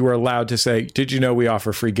counter, but you were allowed to say, did you know we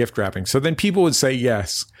offer free gift wrapping? So then people would say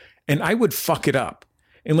yes, and I would fuck it up.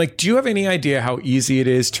 And like, do you have any idea how easy it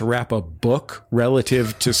is to wrap a book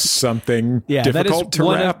relative to something difficult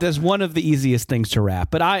to wrap? That's one of the easiest things to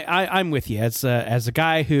wrap. But I'm with you. As a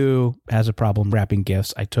guy who has a problem wrapping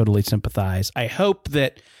gifts, I totally sympathize. I hope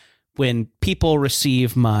that when people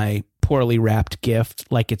receive my poorly wrapped gift,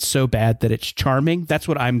 like it's so bad that it's charming, that's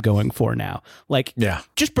what I'm going for now. Like,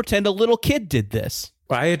 just pretend a little kid did this.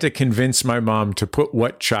 I had to convince my mom to put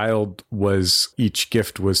what child each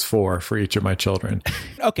gift was for each of my children.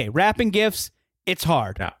 Okay, wrapping gifts, it's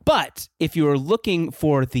hard. Yeah. But if you're looking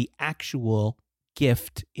for the actual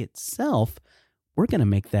gift itself, we're going to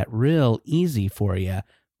make that real easy for you,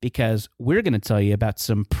 because we're going to tell you about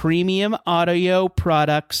some premium audio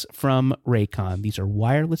products from Raycon. These are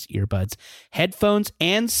wireless earbuds, headphones,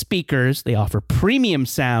 and speakers. They offer premium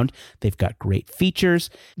sound. They've got great features.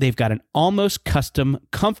 They've got an almost custom,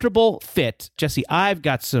 comfortable fit. Jesse, I've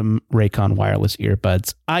got some Raycon wireless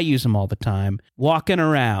earbuds. I use them all the time. Walking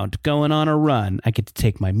around, going on a run. I get to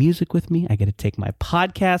take my music with me. I get to take my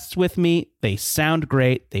podcasts with me. They sound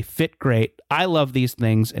great. They fit great. I love these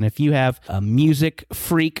things. And if you have a music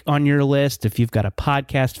freak on your list, if you've got a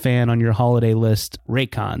podcast fan on your holiday list,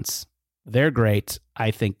 Raycons, they're great. I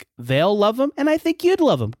think they'll love them, and I think you'd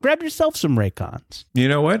love them. Grab yourself some Raycons. You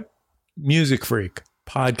know what? Music freak,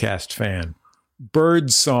 podcast fan,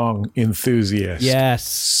 bird song enthusiast. Yes.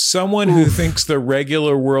 Someone who thinks the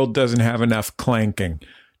regular world doesn't have enough clanking.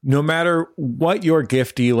 No matter what your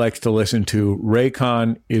giftee likes to listen to,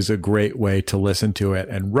 Raycon is a great way to listen to it.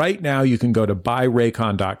 And right now you can go to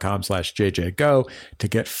buyraycon.com/JJGo to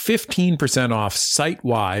get 15% off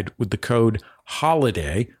site-wide with the code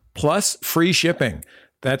HOLIDAY plus free shipping.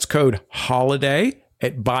 That's code HOLIDAY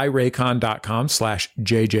at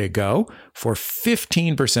buyraycon.com/JJGo for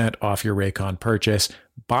 15% off your Raycon purchase.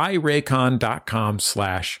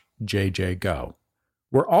 Buyraycon.com/JJGo.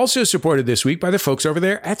 We're also supported this week by the folks over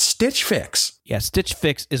there at Stitch Fix. Yeah, Stitch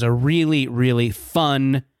Fix is a really, really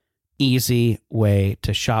fun, easy way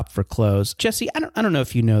to shop for clothes. Jesse, I don't know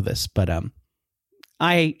if you know this, but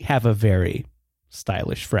I have a very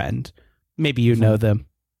stylish friend. Maybe you know them.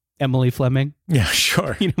 Emily Fleming. Yeah,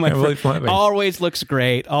 sure. You know, my Emily Fleming always looks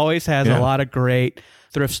great, always has a lot of great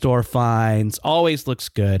thrift store finds, always looks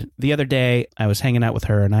good. The other day, I was hanging out with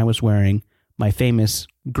her and I was wearing my famous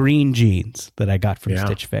green jeans that I got from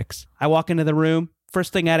Stitch Fix. I walk into the room,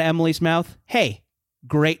 first thing out of Emily's mouth, hey,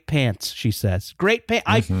 great pants, she says. Great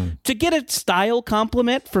pants. To get a style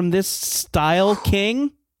compliment from this style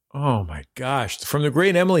king. Oh my gosh. From the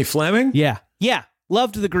great Emily Fleming? Yeah.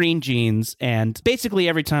 Loved the green jeans. And basically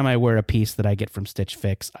every time I wear a piece that I get from Stitch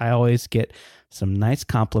Fix, I always get some nice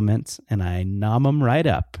compliments and I nom them right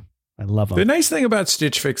up. I love them. The nice thing about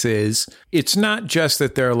Stitch Fix is it's not just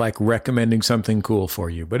that they're like recommending something cool for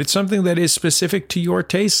you, but it's something that is specific to your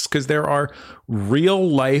tastes, because there are real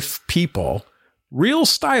life people, real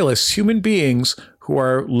stylists, human beings who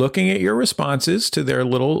are looking at your responses to their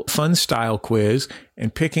little fun style quiz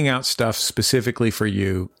and picking out stuff specifically for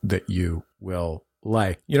you that you will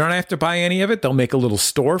like. You don't have to buy any of it. They'll make a little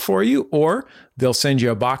store for you, or they'll send you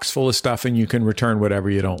a box full of stuff and you can return whatever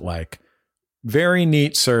you don't like. Very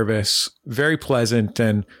neat service, very pleasant,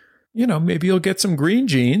 and, you know, maybe you'll get some green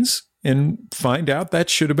jeans and find out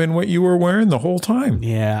that should have been what you were wearing the whole time.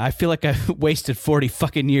 Yeah, I feel like I wasted 40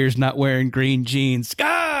 fucking years not wearing green jeans.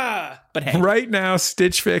 But hey. Right now,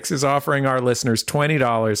 Stitch Fix is offering our listeners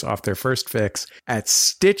 $20 off their first fix at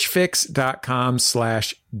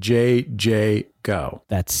stitchfix.com/JJGo.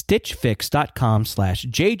 That's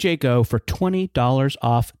stitchfix.com/JJGo for $20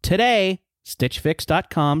 off today.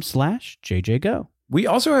 stitchfix.com/JJGo. We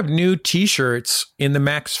also have new t-shirts in the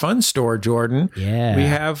Max Fun store, Jordan. Yeah. We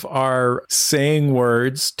have our Saying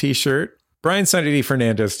Words t-shirt. Brian Sunday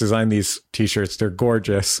Fernandez designed these t-shirts. They're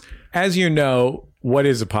gorgeous. As you know, what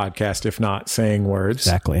is a podcast if not saying words?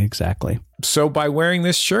 Exactly. So by wearing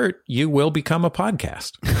this shirt, you will become a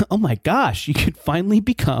podcast. Oh my gosh, you could finally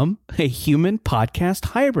become a human podcast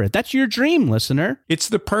hybrid. That's your dream, listener. It's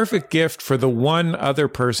the perfect gift for the one other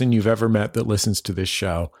person you've ever met that listens to this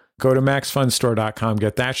show. Go to maxfunstore.com,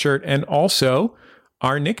 get that shirt, and also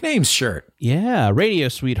our nicknames shirt. Yeah, Radio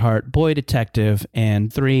Sweetheart, Boy Detective,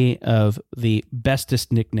 and 3 of the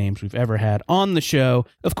bestest nicknames we've ever had on the show.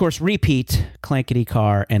 Of course, Repeat, Clankety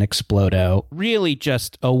Car, and Explodo. Really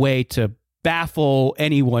just a way to baffle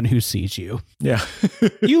anyone who sees you. Yeah.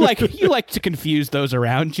 you like to confuse those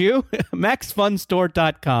around you.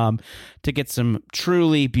 MaxFunStore.com to get some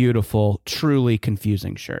truly beautiful, truly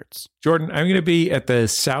confusing shirts. Jordan, I'm going to be at the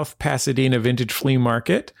South Pasadena Vintage Flea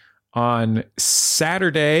Market on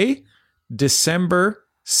Saturday, December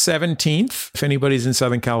 17th. If anybody's in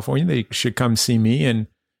Southern California, they should come see me and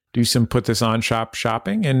do some Put This On Shop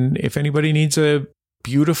shopping. And if anybody needs a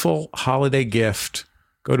beautiful holiday gift,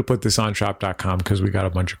 go to putthisonshop.com because we got a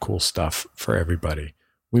bunch of cool stuff for everybody.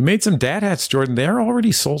 We made some dad hats, Jordan. They're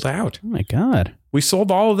already sold out. Oh my God. We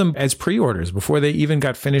sold all of them as pre-orders before they even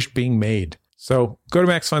got finished being made. So go to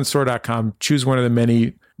maxfunstore.com, choose one of the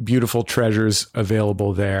many beautiful treasures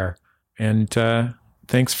available there. And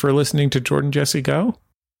thanks for listening to Jordan Jesse Go.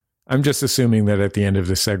 I'm just assuming that at the end of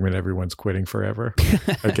this segment, everyone's quitting forever,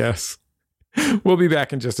 I guess. We'll be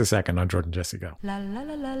back in just a second on Jordan Jesse Go.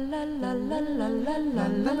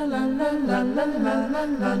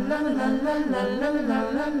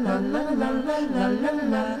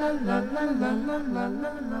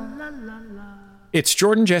 It's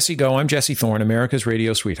Jordan Jesse Go. I'm Jesse Thorne, America's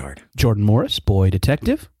radio sweetheart. Jordan Morris, boy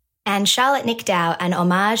detective. And Charlotte Nicdao, an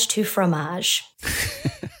homage to fromage.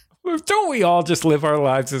 Don't we all just live our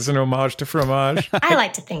lives as an homage to fromage? I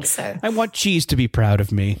like to think so. I want cheese to be proud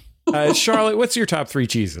of me. Charlotte, what's your top 3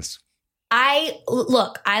 cheeses? I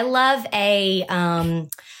love a,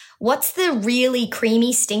 what's the really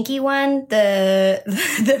creamy, stinky one?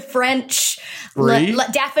 The French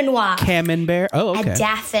Dauphinois. Camembert? Oh, okay. A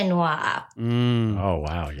Dauphinois. Oh,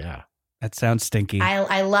 wow. Yeah. That sounds stinky.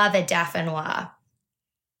 I love a Dauphinois.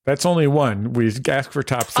 That's only one. We asked for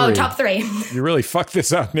top 3. Oh, top 3. You really fucked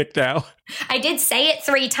this up, Nicdao. I did say it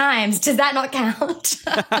 3 times. Does that not count?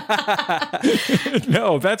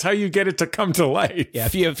 No, that's how you get it to come to life. Yeah,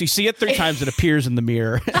 if you see it 3 times, it appears in the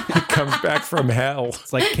mirror. It comes back from hell.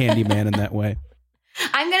 It's like Candyman in that way.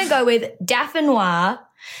 I'm going to go with Dauphinois,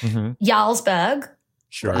 Jarlsberg,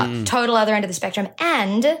 Sure. Total other end of the spectrum,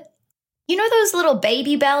 and you know those little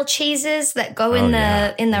Baby Bell cheeses that go in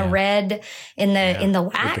the red in the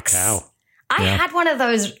wax? With the cow. I had one of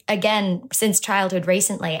those again since childhood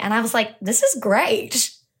recently, and I was like, this is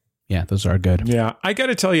great. Yeah, those are good. Yeah, I got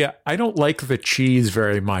to tell you, I don't like the cheese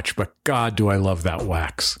very much, but God, do I love that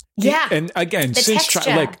wax. Yeah. And again, since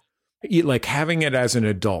like having it as an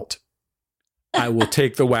adult, I will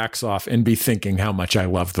take the wax off and be thinking how much I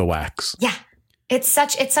love the wax. Yeah. It's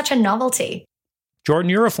such a novelty. Jordan,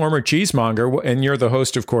 you're a former cheesemonger, and you're the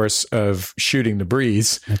host, of course, of Shooting the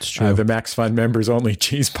Breeze. That's true. The Max Fun members only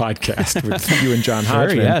cheese podcast with you and John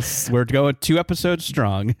Hodgman. Yes, we're going 2 episodes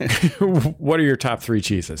strong. What are your top 3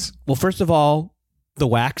 cheeses? Well, first of all, the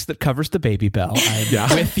wax that covers the Baby Bell.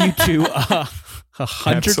 I'm with you to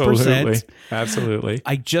 100%. Absolutely.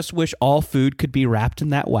 I just wish all food could be wrapped in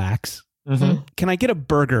that wax. Mm-hmm. Can I get a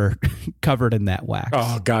burger covered in that wax?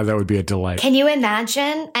 Oh, God, that would be a delight. Can you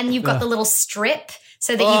imagine? And you've got the little strip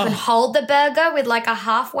so that you can hold the burger with like a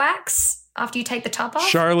half wax after you take the top off.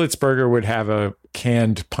 Charlotte's burger would have a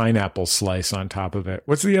canned pineapple slice on top of it.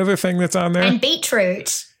 What's the other thing that's on there? And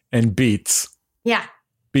beetroot. And beets. Yeah.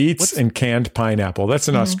 Beets and canned pineapple. That's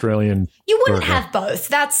an Australian You wouldn't burger. have both.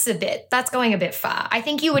 That's going a bit far. I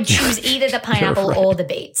think you would choose either the pineapple or the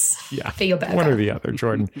beets for your burger. One or the other,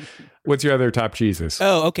 Jordan. What's your other top cheeses?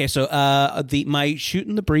 Oh, okay. So my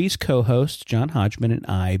Shooting the Breeze co-host, John Hodgman, and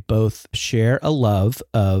I both share a love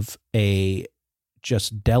of a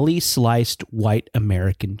just deli sliced white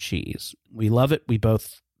American cheese. We love it. We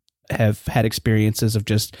both have had experiences of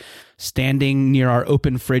just standing near our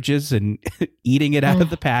open fridges and eating it out of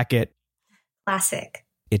the packet. Classic.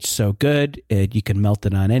 It's so good. You can melt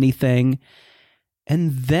it on anything.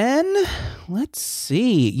 And then, let's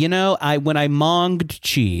see. When I monged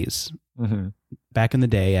cheese back in the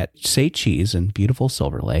day at Say Cheese in beautiful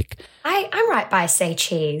Silver Lake. I'm right by Say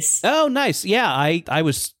Cheese. Oh, nice. Yeah, I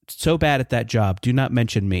was so bad at that job. Do not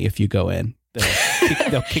mention me if you go in.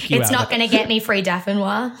 They'll kick you out. It's not going to get me free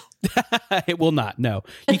Dauphinois. It will not. No.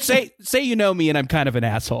 You say you know me and I'm kind of an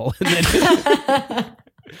asshole. And then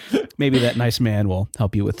maybe that nice man will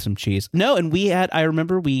help you with some cheese. No, and I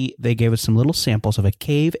remember they gave us some little samples of a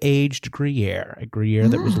cave-aged Gruyere, a Gruyere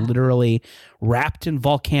that was literally wrapped in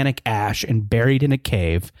volcanic ash and buried in a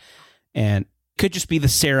cave. And could just be the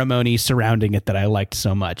ceremony surrounding it that I liked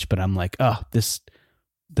so much. But I'm like, oh, this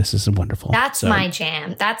is wonderful. That's my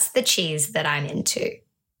jam. That's the cheese that I'm into.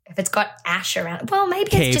 If it's got ash around it. Well,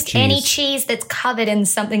 maybe it's just any cheese that's covered in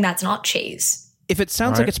something that's not cheese. If it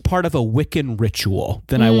sounds like it's part of a Wiccan ritual,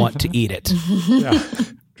 then I want to eat it. Yeah.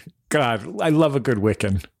 God, I love a good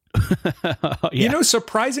Wiccan.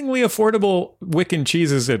 Surprisingly affordable Wiccan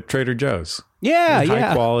cheeses at Trader Joe's. Yeah,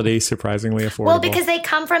 high quality, surprisingly affordable. Well, because they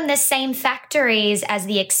come from the same factories as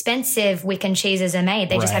the expensive Wiccan cheeses are made.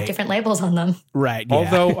 They just have different labels on them. Right. Yeah.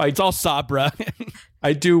 Although it's all Sabra.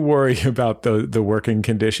 I do worry about the working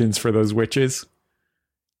conditions for those witches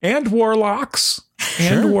and warlocks.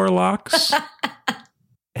 and warlocks.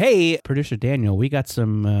 Hey, producer Daniel, we got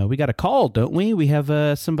a call, don't we? We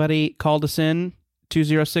have somebody called us in,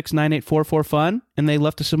 206-9844-FUN, and they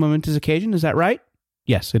left us a momentous occasion. Is that right?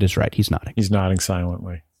 Yes, it is right. He's nodding. He's nodding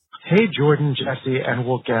silently. Hey, Jordan, Jesse, and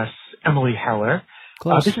we'll guess Emily Heller.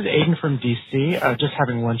 This is Aiden from D.C., just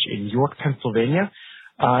having lunch in York, Pennsylvania,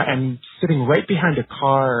 and sitting right behind a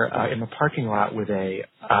car in the parking lot with a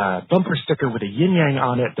bumper sticker with a yin-yang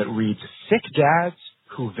on it that reads, "Sick Dads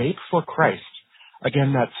Who Vape for Christ."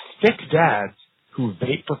 Again, that's "Sick Dads Who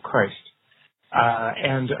Vape for Christ."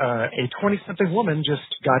 And a 20-something woman just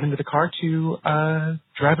got into the car to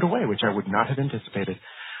drive it away, which I would not have anticipated.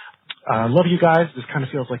 Love you guys. This kind of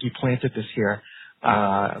feels like you planted this here.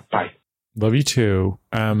 Bye. Love you too.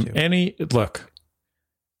 Look,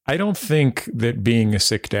 I don't think that being a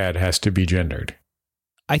sick dad has to be gendered.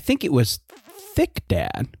 I think it was thick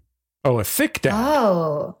dad. Oh, a thick dad.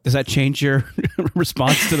 Oh. Does that change your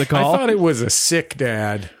response to the call? I thought it was a sick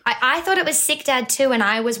dad. I thought it was sick dad too, and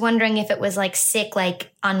I was wondering if it was like sick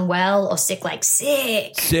like unwell or sick like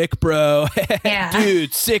sick. Sick, bro. Yeah.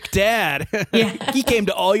 Dude, sick dad. Yeah. He came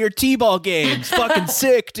to all your T-ball games. Fucking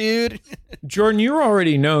sick, dude. Jordan, you're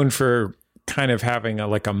already known for kind of having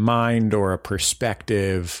a mind or a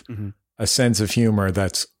perspective, a sense of humor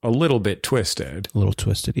that's a little bit twisted. A little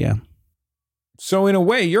twisted, yeah. So in a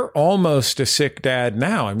way, you're almost a sick dad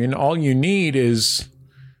now. I mean, all you need is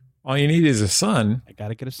a son. I got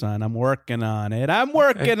to get a son. I'm working on it.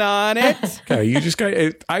 Okay, you just got.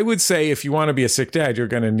 I would say if you want to be a sick dad, you're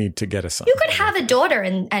going to need to get a son. You could have a daughter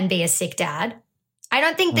and be a sick dad. I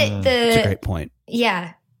don't think that That's a great point.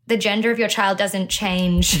 Yeah, the gender of your child doesn't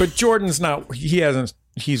change. But Jordan's not.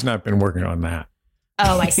 He's not been working on that.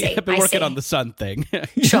 Oh, I see. I've been working on the son thing.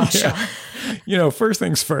 Sure. First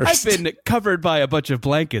things first. I've been covered by a bunch of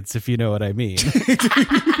blankets, if you know what I mean.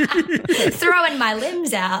 Throwing my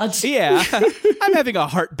limbs out. Yeah. I'm having a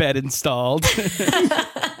heart bed installed.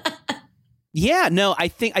 Yeah, no, I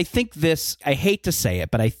think this, I hate to say it,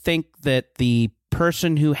 but I think that the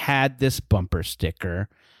person who had this bumper sticker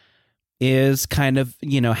is kind of,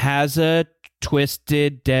 has a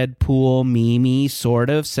twisted Deadpool meme-y sort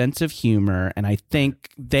of sense of humor, and I think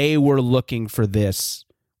they were looking for this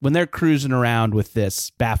when they're cruising around with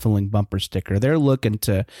this baffling bumper sticker. They're looking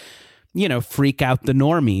to freak out the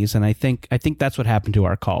normies, and I think that's what happened to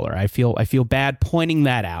our caller. I feel bad pointing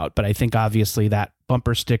that out, but I think obviously that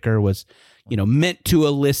bumper sticker was meant to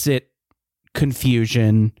elicit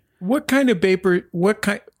confusion. What kind of vapor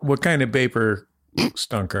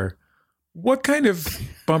stunker? What kind of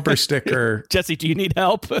bumper sticker? Jesse, do you need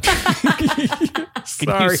help? Can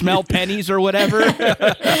you smell pennies or whatever?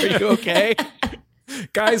 Are you okay?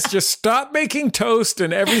 Guys, just stop making toast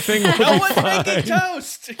and everything will be fine. No one's making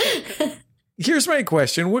toast. Here's my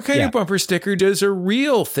question. What kind of bumper sticker does a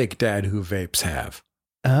real thick dad who vapes have?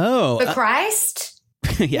 Oh. For Christ?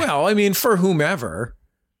 Yeah. Well, I mean, for whomever.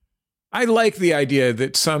 I like the idea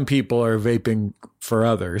that some people are vaping for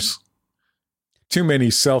others. Too many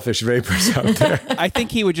selfish vapors out there. I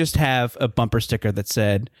think he would just have a bumper sticker that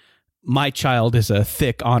said, "My child is a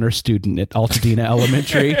thick honor student at Altadena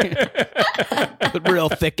Elementary." A real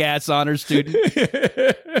thick-ass honor student.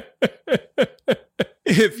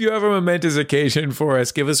 If you have a momentous occasion for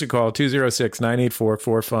us, give us a call,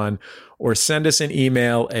 206-984-4FUN, or send us an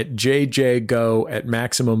email at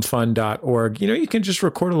jjgo@maximumfun.org. You can just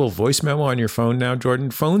record a little voice memo on your phone now,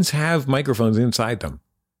 Jordan. Phones have microphones inside them.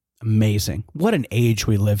 Amazing. What an age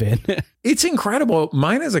we live in. It's incredible.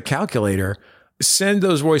 Mine has a calculator. Send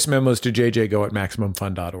those voice memos to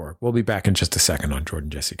jjgo@maximumfun.org. We'll be back in just a second on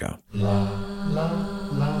Jordan Jesse Go.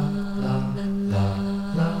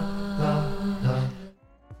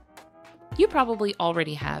 You probably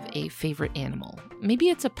already have a favorite animal. Maybe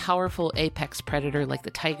it's a powerful apex predator like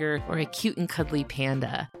the tiger or a cute and cuddly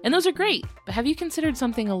panda. And those are great, but have you considered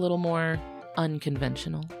something a little more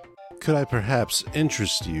unconventional? Could I perhaps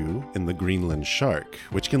interest you in the Greenland shark,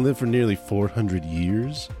 which can live for nearly 400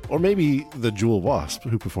 years? Or maybe the jewel wasp,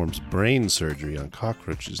 who performs brain surgery on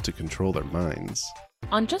cockroaches to control their minds?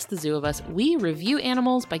 On Just the Zoo of Us, we review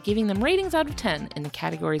animals by giving them ratings out of 10 in the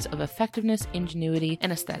categories of effectiveness, ingenuity,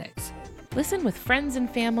 and aesthetics. Listen with friends and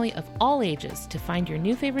family of all ages to find your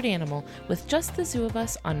new favorite animal with Just the Zoo of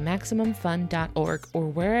Us on MaximumFun.org or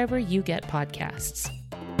wherever you get podcasts.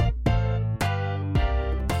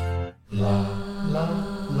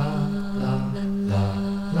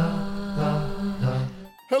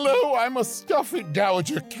 Hello, I'm a stuffy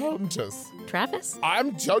dowager countess. Travis?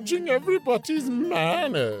 I'm judging everybody's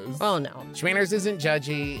manners. Oh, no. Schmanners isn't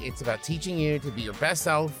judgy. It's about teaching you to be your best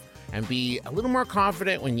self and be a little more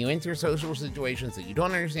confident when you enter social situations that you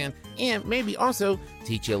don't understand, and maybe also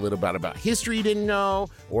teach you a little bit about history you didn't know,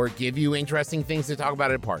 or give you interesting things to talk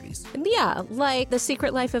about at parties. Yeah, like The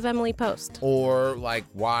Secret Life of Emily Post. Or like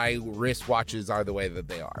why wristwatches are the way that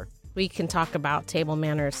they are. We can talk about table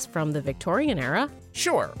manners from the Victorian era.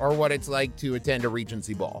 Sure, or what it's like to attend a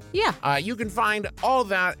Regency ball. Yeah. You can find all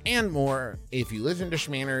that and more if you listen to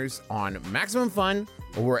Schmanners on Maximum Fun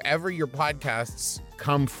or wherever your podcasts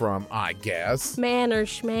come from, I guess. Manners,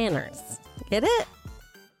 schmanners. Get it?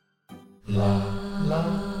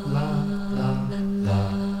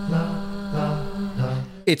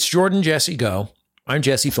 It's Jordan Jesse Go. I'm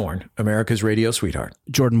Jesse Thorne, America's radio sweetheart.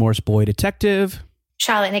 Jordan Morse, boy detective.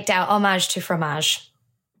 Charlotte Nicdao, homage to fromage.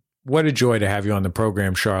 What a joy to have you on the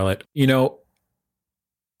program, Charlotte. You know,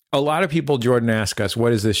 a lot of people, Jordan, ask us,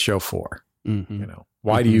 what is this show for? Mm-hmm. You know,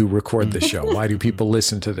 why do you record this show? Why do people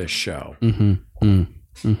listen to this show?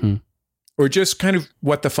 Or just kind of,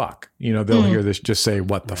 what the fuck? You know, they'll hear this, just say,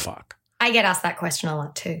 what the fuck? I get asked that question a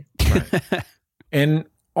lot too. Right. And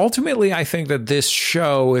ultimately, I think that this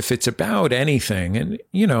show, if it's about anything, and,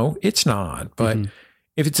 you know, it's not, but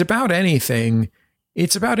if it's about anything,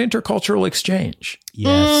 it's about intercultural exchange.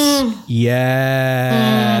 Yes.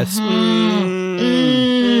 Yes. And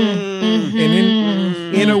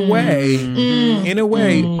in a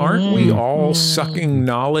way, aren't we all sucking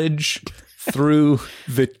knowledge through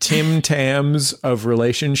the Tim Tams of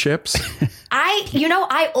relationships?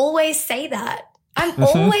 I always say that. I'm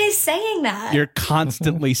always saying that. You're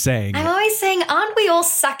constantly saying I'm always saying, aren't we all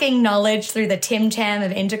sucking knowledge through the Tim Tam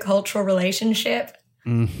of intercultural relationship?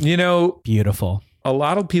 You know, beautiful. A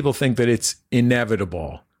lot of people think that it's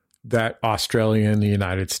inevitable that Australia and the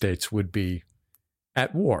United States would be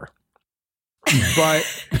at war.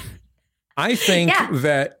 But I think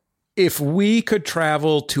that if we could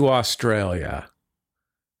travel to Australia,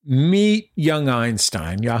 meet young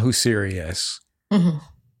Einstein, Yahoo Serious,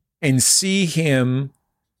 and see him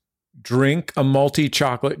drink a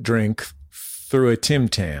multi-chocolate drink through a Tim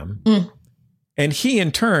Tam, and he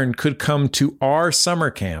in turn could come to our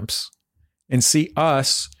summer camps and see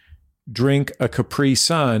us drink a Capri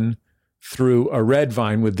Sun through a red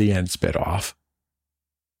vine with the end spit off.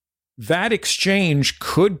 That exchange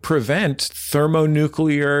could prevent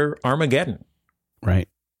thermonuclear Armageddon. Right.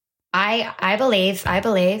 I believe. I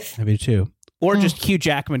do too. Or just Hugh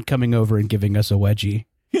Jackman coming over and giving us a wedgie.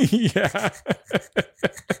 Yeah.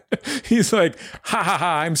 He's like, ha ha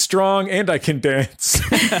ha, I'm strong and I can dance.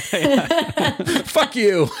 Fuck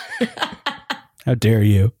you. How dare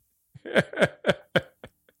you?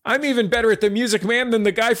 I'm even better at the Music Man than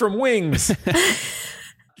the guy from Wings.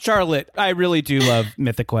 Charlotte, I really do love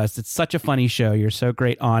Mythic Quest. It's such a funny show. You're so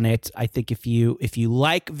great on it. I think if you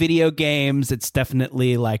like video games, it's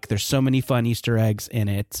definitely like there's so many fun Easter eggs in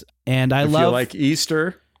it. And if you like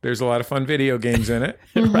Easter, there's a lot of fun video games in it.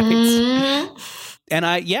 Right. And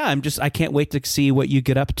I can't wait to see what you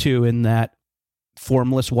get up to in that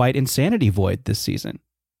formless white insanity void this season.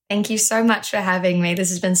 Thank you so much for having me. This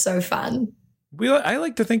has been so fun.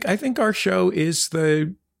 I think our show is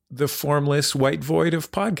the formless white void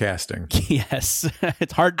of podcasting. Yes.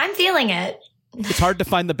 It's hard. I'm feeling it. It's hard to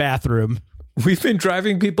find the bathroom. We've been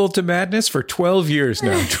driving people to madness for 12 years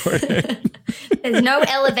now, Jordan. There's no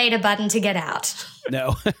elevator button to get out.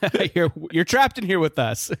 No. You're trapped in here with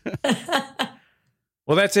us.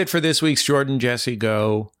 Well, that's it for this week's Jordan Jesse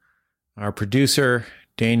Go. Our producer,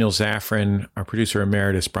 Daniel Zaffron, our producer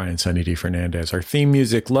emeritus, Brian Sunny D. Fernandez. Our theme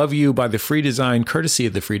music, Love You by The Free Design, courtesy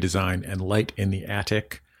of The Free Design and Light in the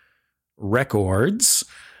Attic Records.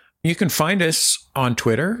 You can find us on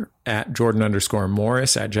Twitter at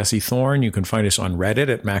Jordan_Morris, at Jesse Thorne. You can find us on Reddit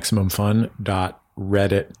at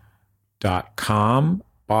MaximumFun.reddit.com,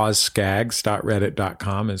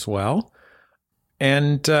 bozskags.reddit.com as well.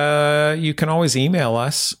 And you can always email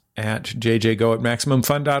us at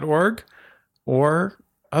jjgo@MaximumFun.org or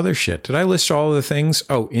other shit. Did I list all of the things?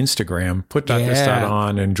 Oh, Instagram,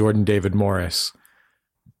 put.this.on and Jordan David Morris.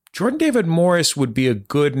 Jordan David Morris would be a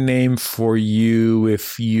good name for you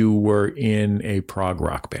if you were in a prog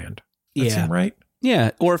rock band. That seem right?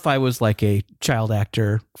 Yeah. Or if I was like a child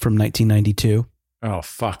actor from 1992. Oh,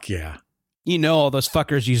 fuck yeah. You know, all those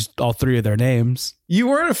fuckers used all three of their names. You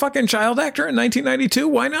weren't a fucking child actor in 1992?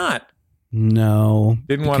 Why not? No.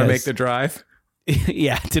 Didn't want to make the drive?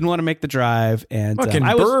 Yeah, didn't want to make the drive. And fucking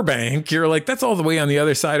Burbank, you're like, that's all the way on the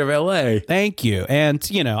other side of LA. Thank you. And,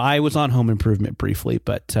 you know, I was on Home Improvement briefly,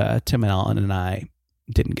 but Tim Allen and I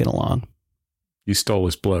didn't get along. You stole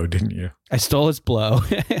his blow, didn't you? I stole his blow.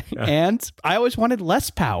 And I always wanted less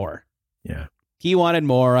power. Yeah. He wanted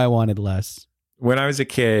more, I wanted less. When I was a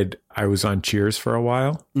kid, I was on Cheers for a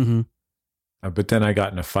while. Mm-hmm. But then I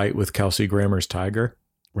got in a fight with Kelsey Grammer's tiger.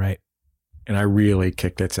 Right. And I really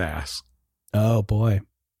kicked its ass. Oh, boy.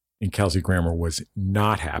 And Kelsey Grammer was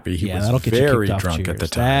not happy. He was that'll get very you kicked drunk off at the Cheers.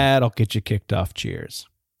 time. That'll get you kicked off Cheers.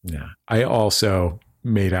 Yeah. I also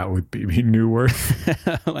made out with BB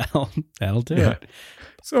Newworth. Well, that'll do it.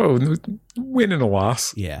 So, win and a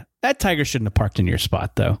loss. Yeah. That tiger shouldn't have parked in your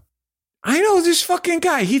spot, though. I know this fucking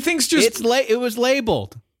guy. He thinks just... it was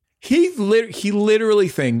labeled. He literally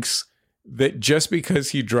thinks that just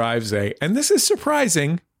because he drives and this is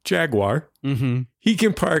surprising, Jaguar, he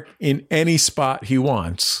can park in any spot he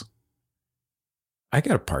wants. I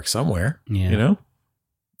got to park somewhere,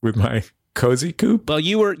 with my cozy coupe. Well,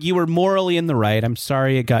 you were morally in the right. I'm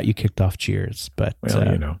sorry it got you kicked off Cheers, but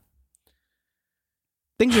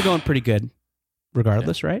things are going pretty good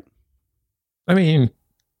regardless, right? I mean,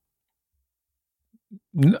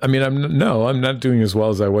 I'm not doing as well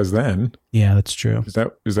as I was then. Yeah, that's true. Is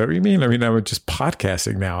that what you mean? I mean, I'm just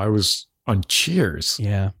podcasting now. I was on Cheers.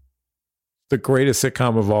 Yeah. The greatest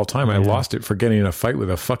sitcom of all time. Yeah. I lost it for getting in a fight with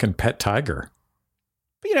a fucking pet tiger.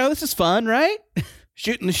 But this is fun, right?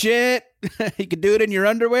 Shooting the shit. You can do it in your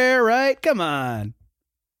underwear, right? Come on.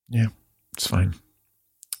 Yeah, it's fine.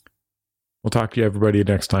 We'll talk to you, everybody,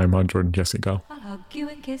 next time on Jordan Jesse Go. I'll hug you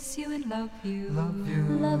and kiss you and love you. Love you.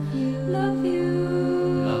 Love you. Love you.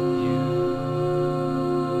 Love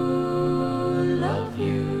you. Love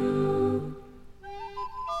you.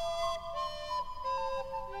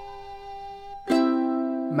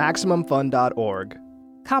 MaximumFun.org.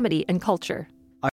 Comedy and culture.